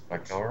 let's see if I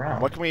can go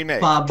around. What can we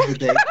make? Bob the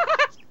Baker. Dude,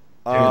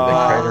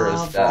 the crater is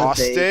Bob dead.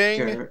 frosting.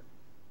 Baker.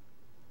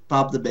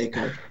 Bob the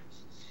Baker.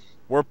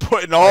 We're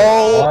putting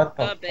all... What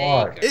the The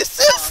fuck? baker. Is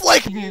this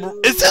like...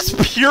 Is this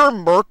pure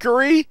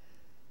mercury?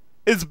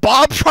 Is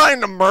Bob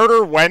trying to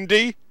murder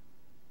Wendy?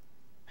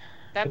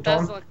 That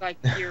does look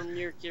like pure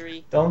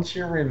mercury. Don't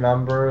you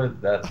remember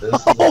that this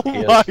is a Oh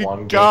PS1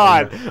 my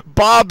God! game?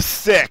 Bob's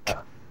sick!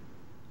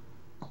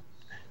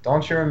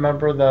 Don't you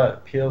remember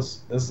that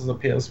this is a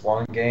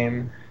PS1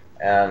 game,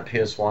 and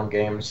PS1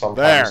 games There,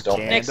 sometimes don't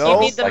make Next, you sense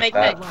need to like make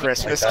that. that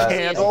Christmas like that.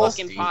 candle. It's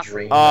Impossible.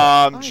 Daydream.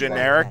 I like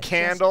Generic that just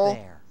candle.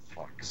 there.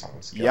 Fuck,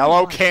 someone's Yellow I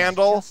like that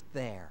candle. just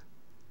there.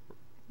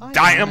 I like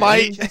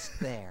Dynamite. that just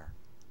there.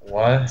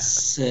 What?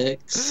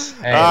 6.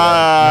 Hey,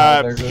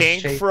 they're just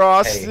Pink shaped-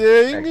 frosting.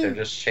 Hey, Nick, they're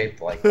just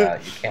shaped like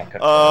that. You can't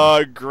cook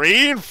them.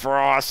 Green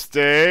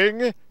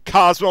frosting.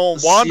 Cosmo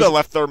and Wanda She's-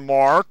 left their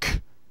mark.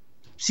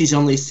 She's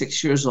only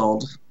 6 years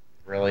old.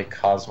 Really,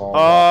 Cosmo?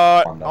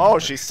 Oh,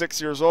 she's 6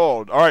 years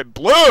old. Alright,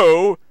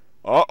 blue.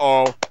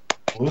 Uh-oh.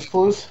 Blue's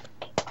Clues?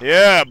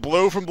 Yeah,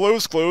 blue from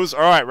Blue's Clues.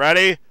 Alright,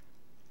 ready?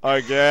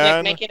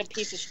 Again. Nick, make it a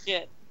piece of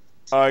shit.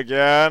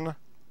 Again.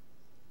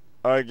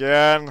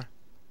 Again.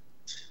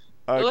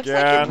 It looks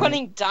like you're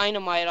putting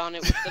dynamite on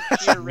it with the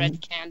pure red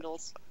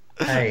candles.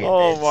 Hey,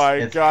 Oh it's- my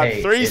it's God,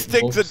 cake. 3 It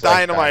sticks looks of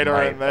like dynamite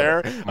are in but there.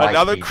 it might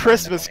Another be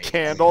Christmas dynamite,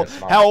 candle.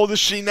 it's not. How old is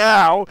she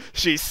now?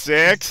 She's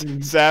 6,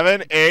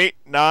 7, 8,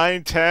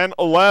 9, 10,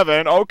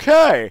 11.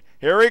 Okay,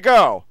 here we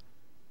go.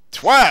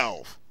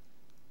 12.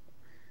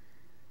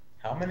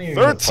 How many are you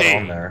gonna put 13.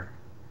 on there?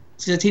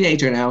 She's a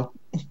teenager now.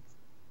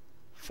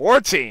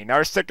 14.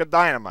 Another stick of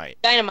dynamite.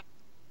 Dynamite.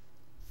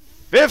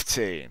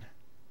 15.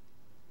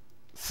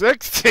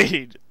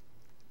 16.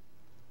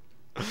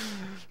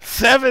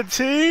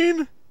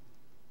 17.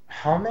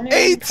 How many are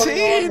you putting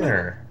 18. on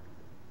there?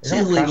 It's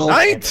You're gonna illegal.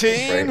 crash the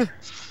game, 19. right?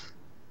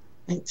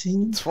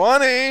 19.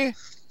 20.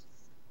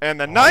 And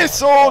the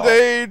nice old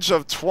age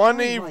of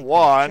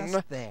 21.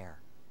 Just there.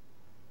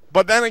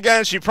 But then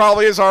again, she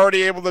probably is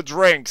already able to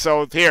drink.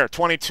 So here,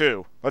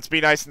 22. Let's be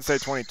nice and say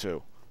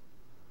 22.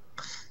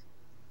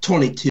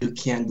 22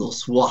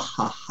 candles.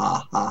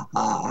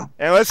 Wahahaha.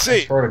 And let's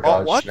see.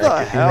 God, what Shnick,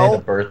 the if you hell? made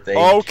a birthday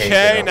Okay, cake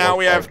and it now looked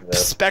we have like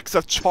this. specks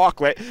of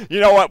chocolate. You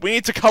know what? We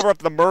need to cover up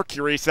the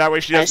mercury so that way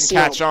she doesn't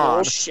catch on.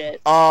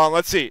 Bullshit.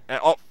 Let's see.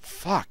 Oh,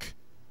 fuck.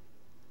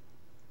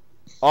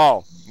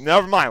 Oh,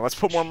 never mind. Let's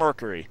put more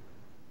mercury.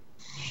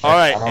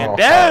 Alright, and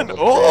then,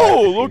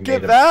 look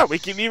at that. We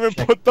can even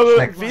put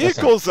the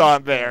vehicles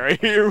on there.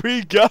 Here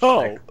we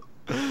go.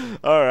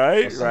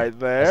 Alright, right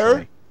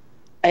there.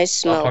 I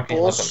smell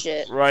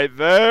bullshit. Right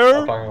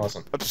there.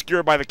 Listen.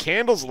 Obscured by the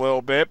candles a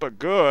little bit, but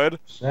good.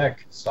 Shnick,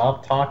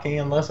 stop talking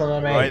and listen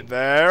to me. Right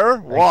there.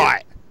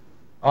 What?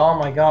 Oh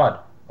my god.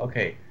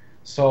 Okay,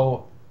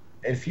 so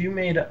if you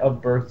made a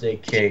birthday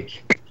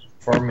cake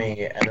for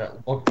me and it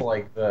looked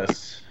like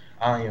this,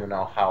 I don't even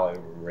know how I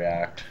would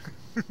react.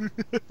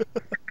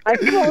 My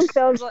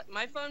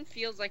phone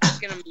feels like it's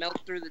gonna melt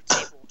through the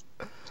table.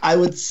 I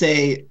would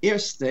say, here,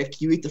 Shnick,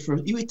 you eat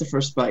the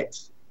first bite.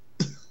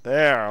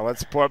 There,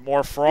 let's put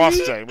more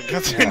frosting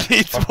because it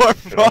needs more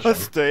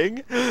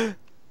frosting.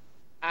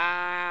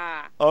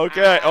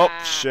 Okay, oh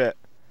shit.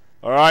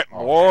 Alright,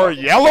 more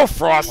yellow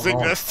frosting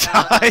this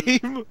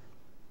time.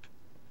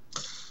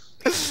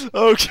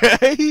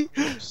 Okay.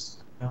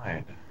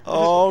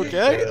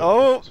 Okay,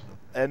 oh.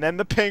 And then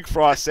the pink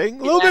frosting.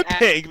 A little bit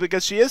pink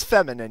because she is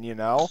feminine, you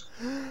know.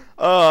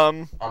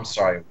 I'm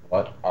sorry,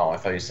 what? Oh, I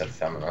thought you said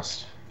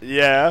feminist.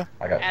 Yeah.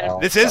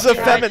 This is a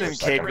feminine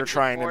cake we're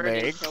trying to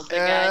make.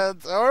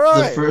 And,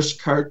 alright. The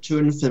first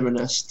cartoon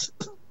feminist.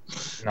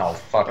 No,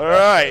 fuck that.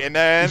 Alright, and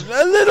then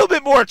a little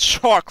bit more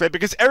chocolate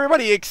because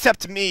everybody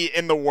except me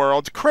in the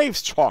world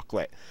craves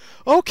chocolate.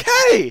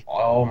 Okay.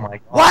 Oh my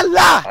god.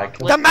 Voila!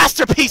 The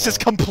masterpiece is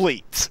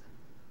complete.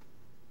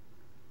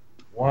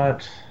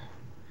 What?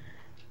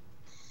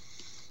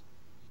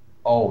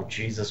 Oh,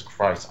 Jesus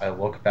Christ. I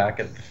look back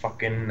at the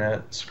fucking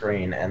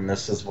screen and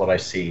this is what I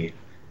see.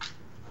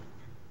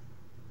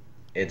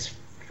 It's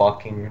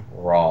fucking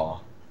raw.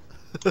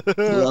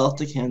 Blow out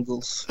the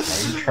candles.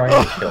 Are you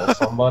trying to kill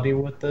somebody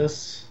with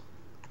this?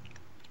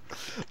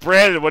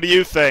 Brandon, what do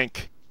you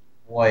think?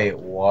 Wait,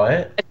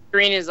 what? The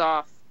screen is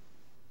off.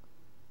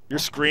 Your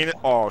screen?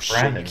 Oh shit,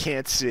 Brandon. you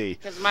can't see.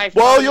 My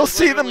Well, you'll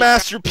see the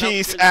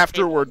masterpiece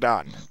after we're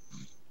done.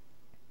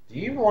 Do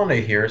you want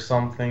to hear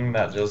something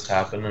that just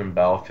happened in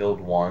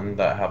Battlefield 1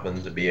 that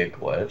happened to be a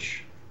glitch?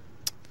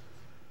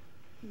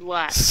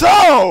 What?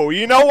 So,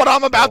 you know what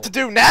I'm about to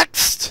do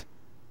next?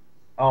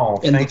 Oh,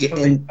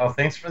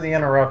 thanks for the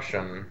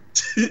interruption.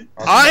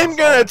 I'm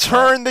gonna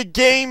turn the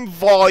game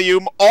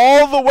volume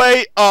all the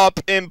way up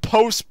in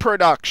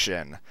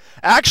post-production.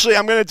 Actually,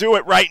 I'm gonna do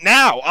it right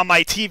now on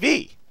my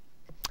TV.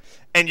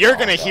 And you're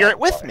gonna hear it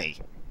with me.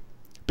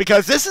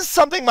 Because this is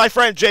something my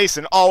friend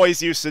Jason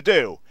always used to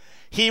do.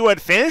 He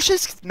would finish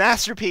his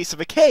masterpiece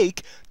of a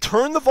cake,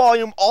 turn the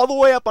volume all the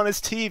way up on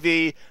his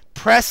TV,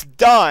 press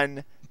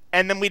done,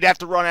 and then we'd have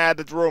to run out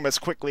of the room as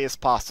quickly as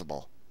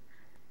possible.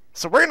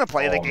 So we're gonna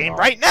play the game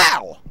right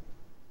now.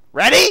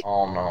 Ready?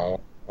 Oh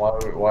no.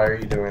 Why are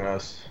you doing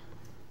this?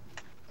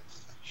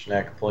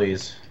 Shnick,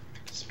 please.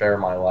 Spare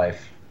my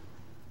life.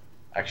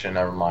 Actually,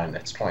 never mind.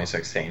 It's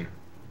 2016.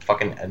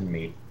 Fucking end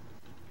me.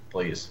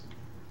 Please.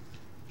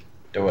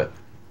 Do it.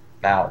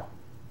 Now.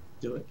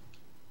 Do it.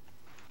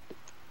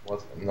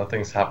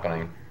 Nothing's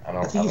happening.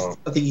 I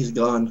think he's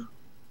gone.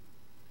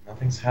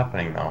 Nothing's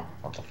happening now.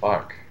 What the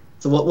fuck?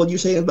 So what you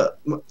saying about?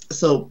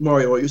 So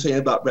Mario, what you saying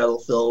about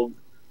Battlefield?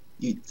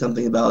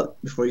 Something about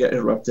before you got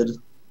interrupted.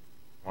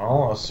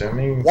 Well,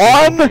 assuming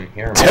 1,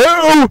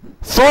 2,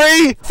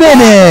 3,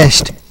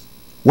 finished.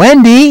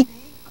 Wendy,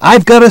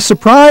 I've got a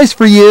surprise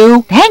for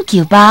you. Thank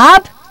you,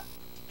 Bob.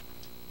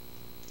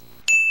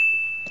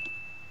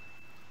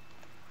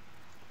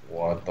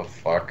 What the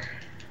fuck?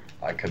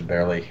 I could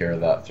barely hear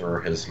that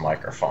through his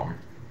microphone.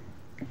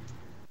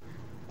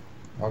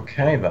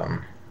 Okay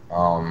then.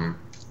 Well,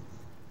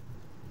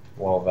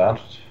 that.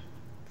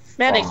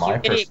 Medic, from my you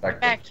idiot, perspective.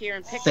 get back here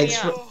and pick me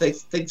up.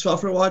 Thanks all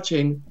for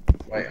watching.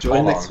 Wait, Enjoy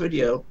the next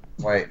video.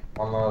 Wait,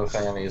 one other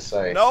thing I need to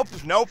say. Nope,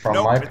 From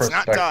my it's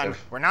not done.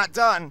 perspective- We're not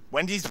done.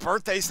 Wendy's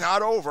birthday's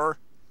not over.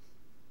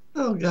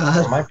 Oh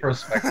god. From my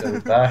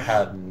perspective, that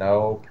had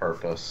no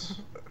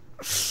purpose.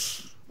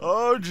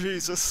 Oh,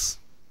 Jesus.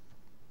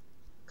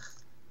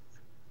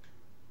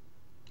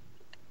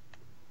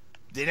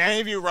 Did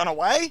any of you run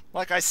away,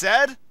 like I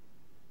said?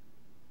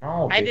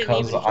 No, I didn't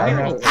because even I hear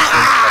have you. to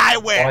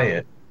stay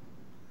quiet.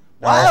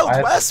 No, I Wild have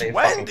to West stay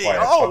fucking Wendy! quiet.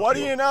 Oh, Fuck what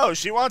do you know?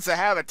 She wants to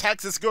have a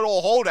Texas good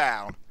old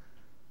hoedown.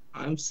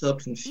 I'm so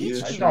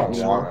confused. I don't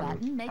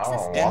want him.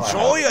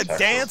 Enjoy a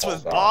dance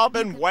with Bob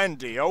and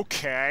Wendy,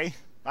 okay.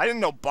 I didn't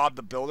know Bob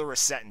the Builder was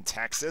set in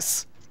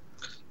Texas.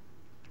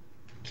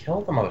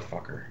 Kill the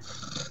motherfucker.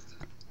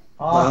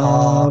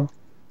 Bob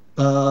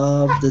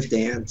the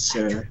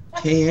dancer.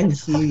 Can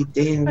he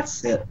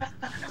dance it?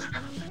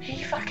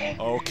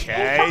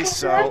 Okay,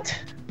 so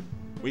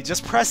we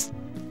just pressed.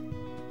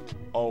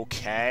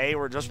 Okay,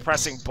 we're just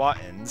pressing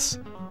buttons.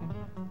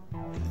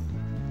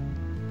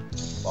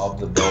 Bob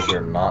the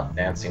Builder not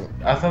dancing.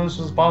 I thought this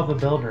was Bob the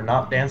Builder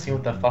not dancing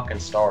with the fucking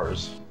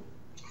stars.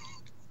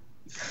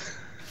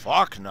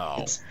 Fuck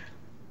no.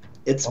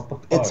 It's What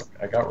the fuck?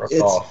 I got ripped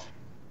off.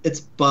 It's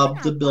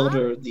Bob the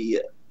Builder,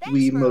 the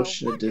Wii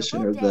Motion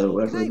Edition, or the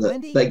whatever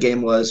that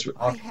game was.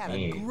 I had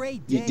a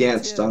great day. You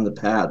danced on the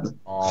pad.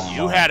 Oh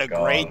You had a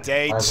great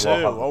day too.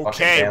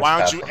 Okay, why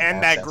don't you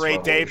end that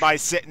great day by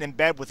sitting in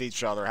bed with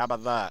each other? How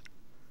about that?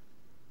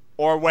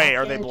 Or wait,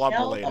 are they blood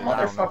related?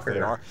 I don't know if they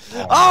are.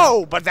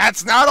 Oh, but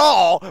that's not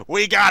all.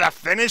 We gotta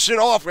finish it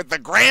off with the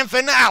grand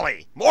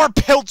finale. More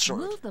pilchard.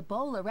 Move the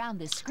bowl around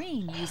the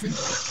screen using.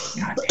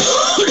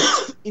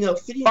 You know,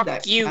 fitting Fuck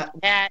that you,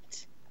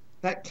 cat.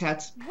 That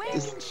cat's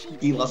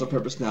being lost on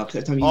purpose now.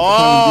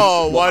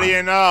 Oh, what do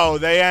you know?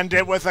 They end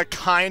it with a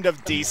kind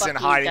of decent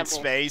hiding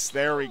space.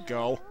 There we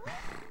go.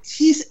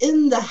 He's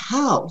in the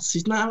house.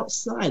 He's not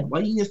outside.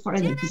 Why do you need to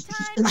find him? He's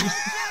in the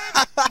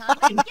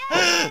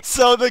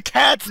So the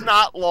cat's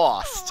not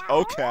lost.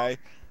 Okay.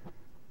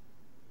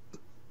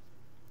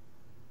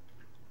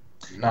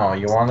 No,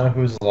 you wanna know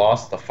who's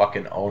lost? The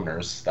fucking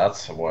owners.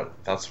 That's who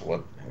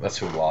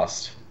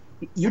lost.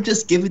 You're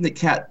just giving the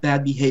cat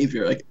bad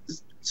behavior. Like,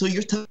 so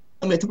you're telling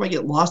me if I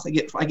get lost, I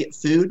get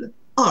food?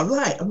 All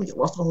right, I'm gonna get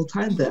lost all the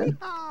time then.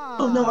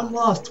 Oh no, I'm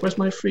lost. Where's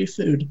my free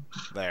food?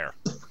 There.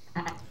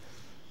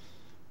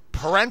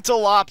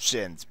 Parental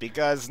options,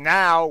 because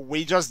now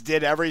we just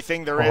did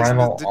everything there is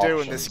to do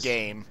in this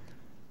game.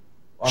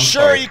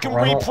 Sure, you can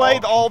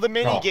replay all the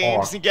mini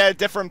games and get a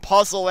different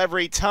puzzle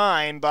every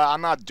time, but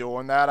I'm not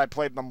doing that. I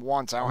played them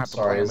once. I don't have to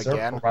play them again. Is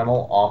there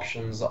parental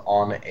options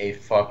on a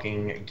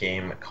fucking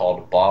game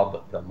called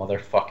Bob the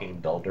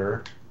Motherfucking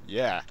Builder?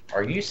 Yeah.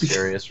 Are you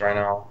serious right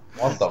now?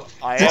 What the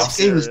fuck? I am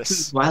serious. This game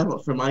is too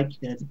violent for my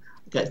kid.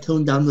 I got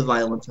toned down the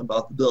violence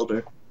about the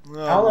Builder.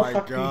 Oh, how the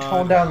fuck do you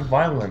tone down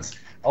violence?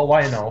 Oh,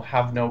 I know.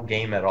 Have no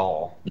game at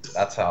all.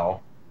 That's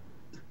how.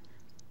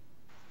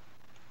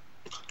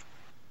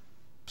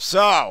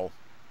 So,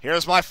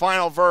 here's my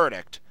final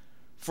verdict.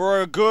 For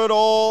a good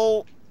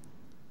old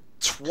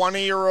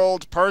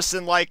 20-year-old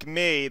person like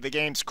me, the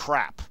game's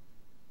crap.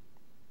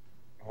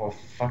 Well,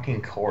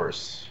 fucking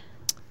course.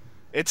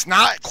 It's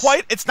not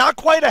quite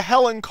a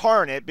hell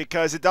incarnate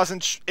because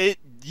it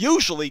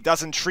usually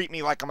doesn't treat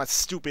me like I'm a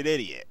stupid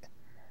idiot.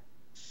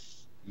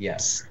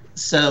 Yes.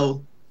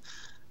 So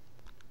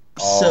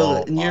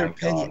in your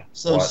opinion,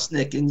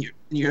 Shnick, in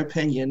your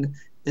opinion,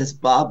 is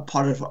Bob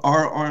part of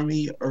our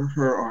army or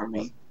her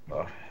army?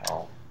 The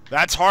hell?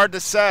 That's hard to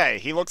say.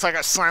 He looks like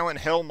a Silent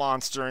Hill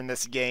monster in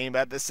this game, but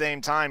at the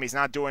same time, he's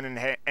not doing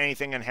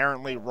anything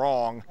inherently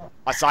wrong,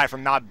 aside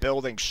from not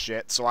building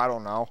shit, so I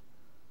don't know.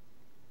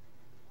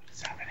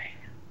 What's happening?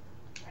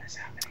 What is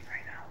happening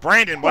right now?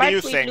 Brandon, what do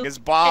you think? Is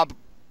Bob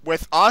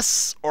with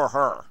us or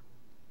her?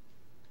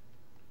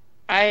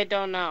 I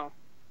don't know.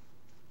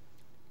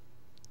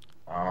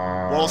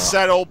 We'll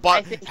settle,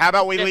 but how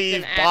about we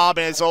leave Bob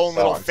in his own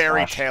little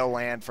fairy tale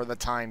land for the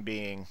time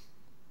being?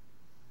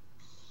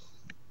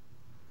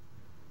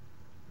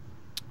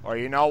 Or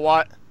you know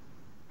what?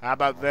 How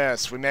about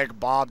this? We make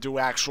Bob do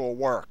actual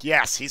work.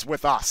 Yes, he's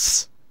with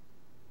us.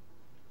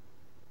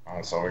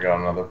 Oh, so we got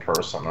another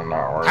person in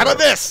our... How about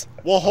this?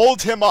 We'll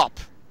hold him up.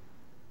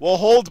 We'll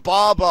hold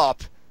Bob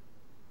up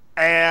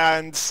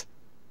and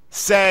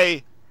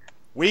say,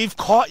 we've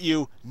caught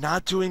you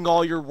not doing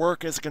all your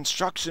work as a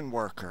construction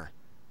worker.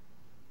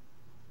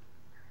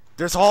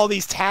 There's all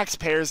these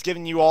taxpayers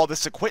giving you all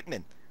this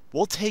equipment.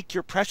 We'll take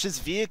your precious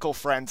vehicle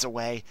friends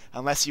away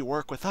unless you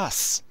work with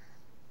us.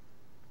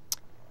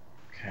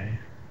 Okay.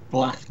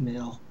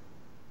 Blackmail.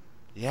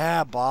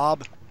 Yeah,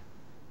 Bob.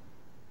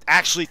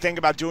 Actually think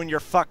about doing your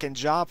fucking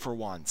job for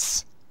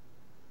once.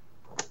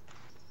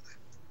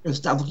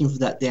 Stop looking for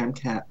that damn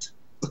cat.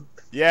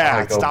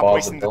 Yeah, stop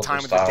wasting the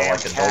time with the damn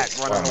cat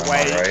running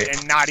away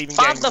and not even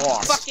getting lost.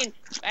 Bob the fucking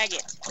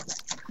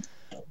faggot.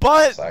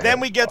 But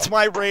then we get to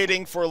my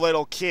rating for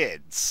little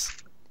kids.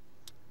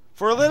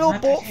 For a little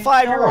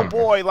 5-year-old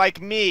boy like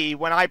me,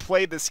 when I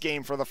played this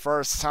game for the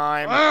first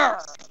time,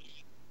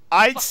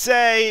 I'd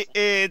say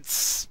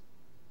it's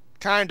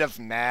kind of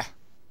meh.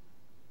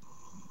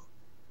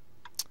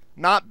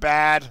 Not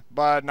bad,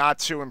 but not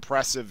too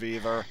impressive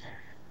either.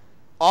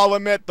 I'll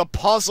admit the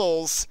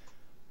puzzles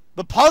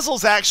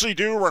actually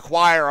do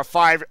require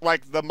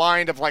the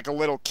mind of like a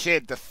little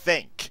kid to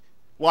think.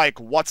 Like,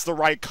 what's the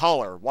right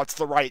color? What's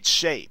the right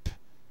shape?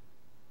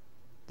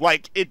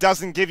 Like, it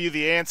doesn't give you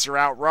the answer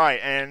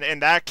outright, and in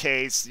that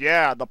case,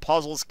 yeah,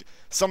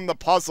 some of the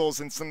puzzles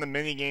and some of the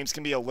mini-games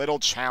can be a little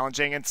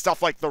challenging, and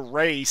stuff like the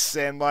race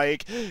and,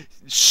 like,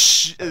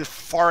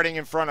 farting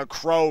in front of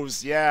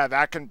crows, yeah,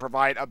 that can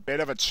provide a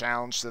bit of a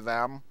challenge to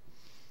them.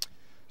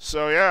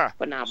 So, yeah.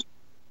 But now,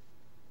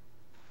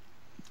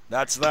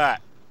 that's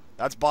that.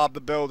 That's Bob the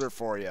Builder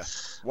for you.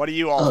 What do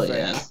you all think?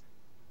 Yeah.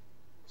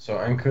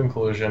 So, in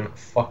conclusion,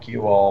 fuck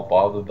you all.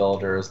 Bob the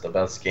Builder is the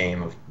best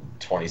game of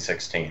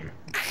 2016.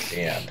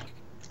 The end.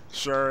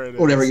 Sure it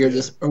is. Whatever year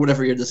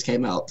this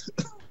came out.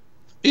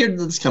 Year did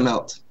this come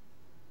out?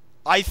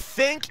 I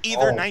think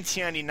either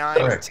 1999.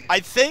 Correct. I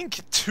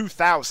think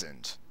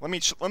 2000. Let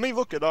me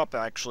look it up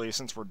actually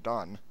since we're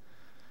done.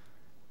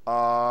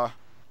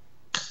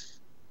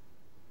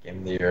 Game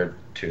of the year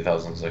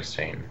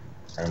 2016.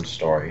 End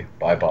story.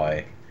 Bye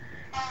bye.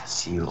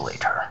 See you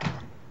later.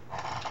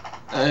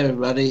 Hi,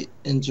 everybody.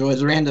 Enjoy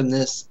the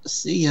randomness.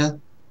 See ya.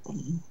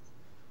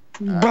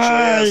 Actually,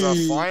 as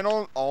a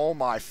final, oh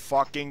my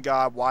fucking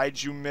god,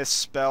 why'd you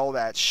misspell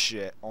that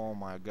shit? Oh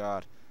my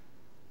god.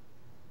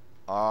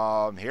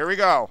 Here we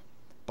go.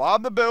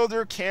 Bob the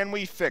Builder, can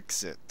we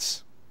fix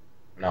it?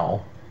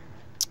 No.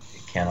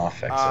 You cannot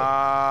fix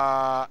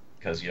it.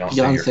 Because you don't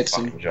do your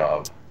fucking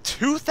job.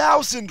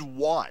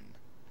 2001.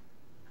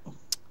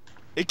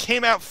 It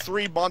came out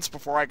 3 months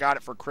before I got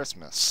it for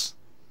Christmas.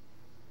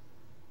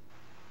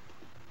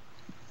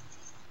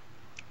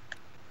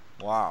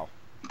 Wow.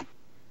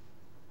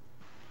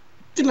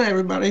 Good night,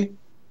 everybody.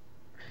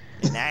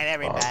 Good night,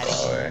 everybody.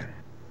 Bye.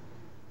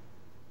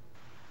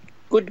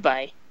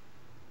 Goodbye.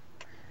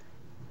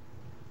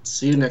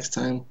 See you next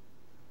time.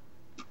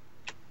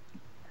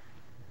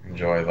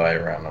 Enjoy thy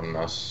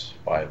randomness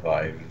by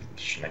thy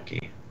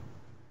shnicky.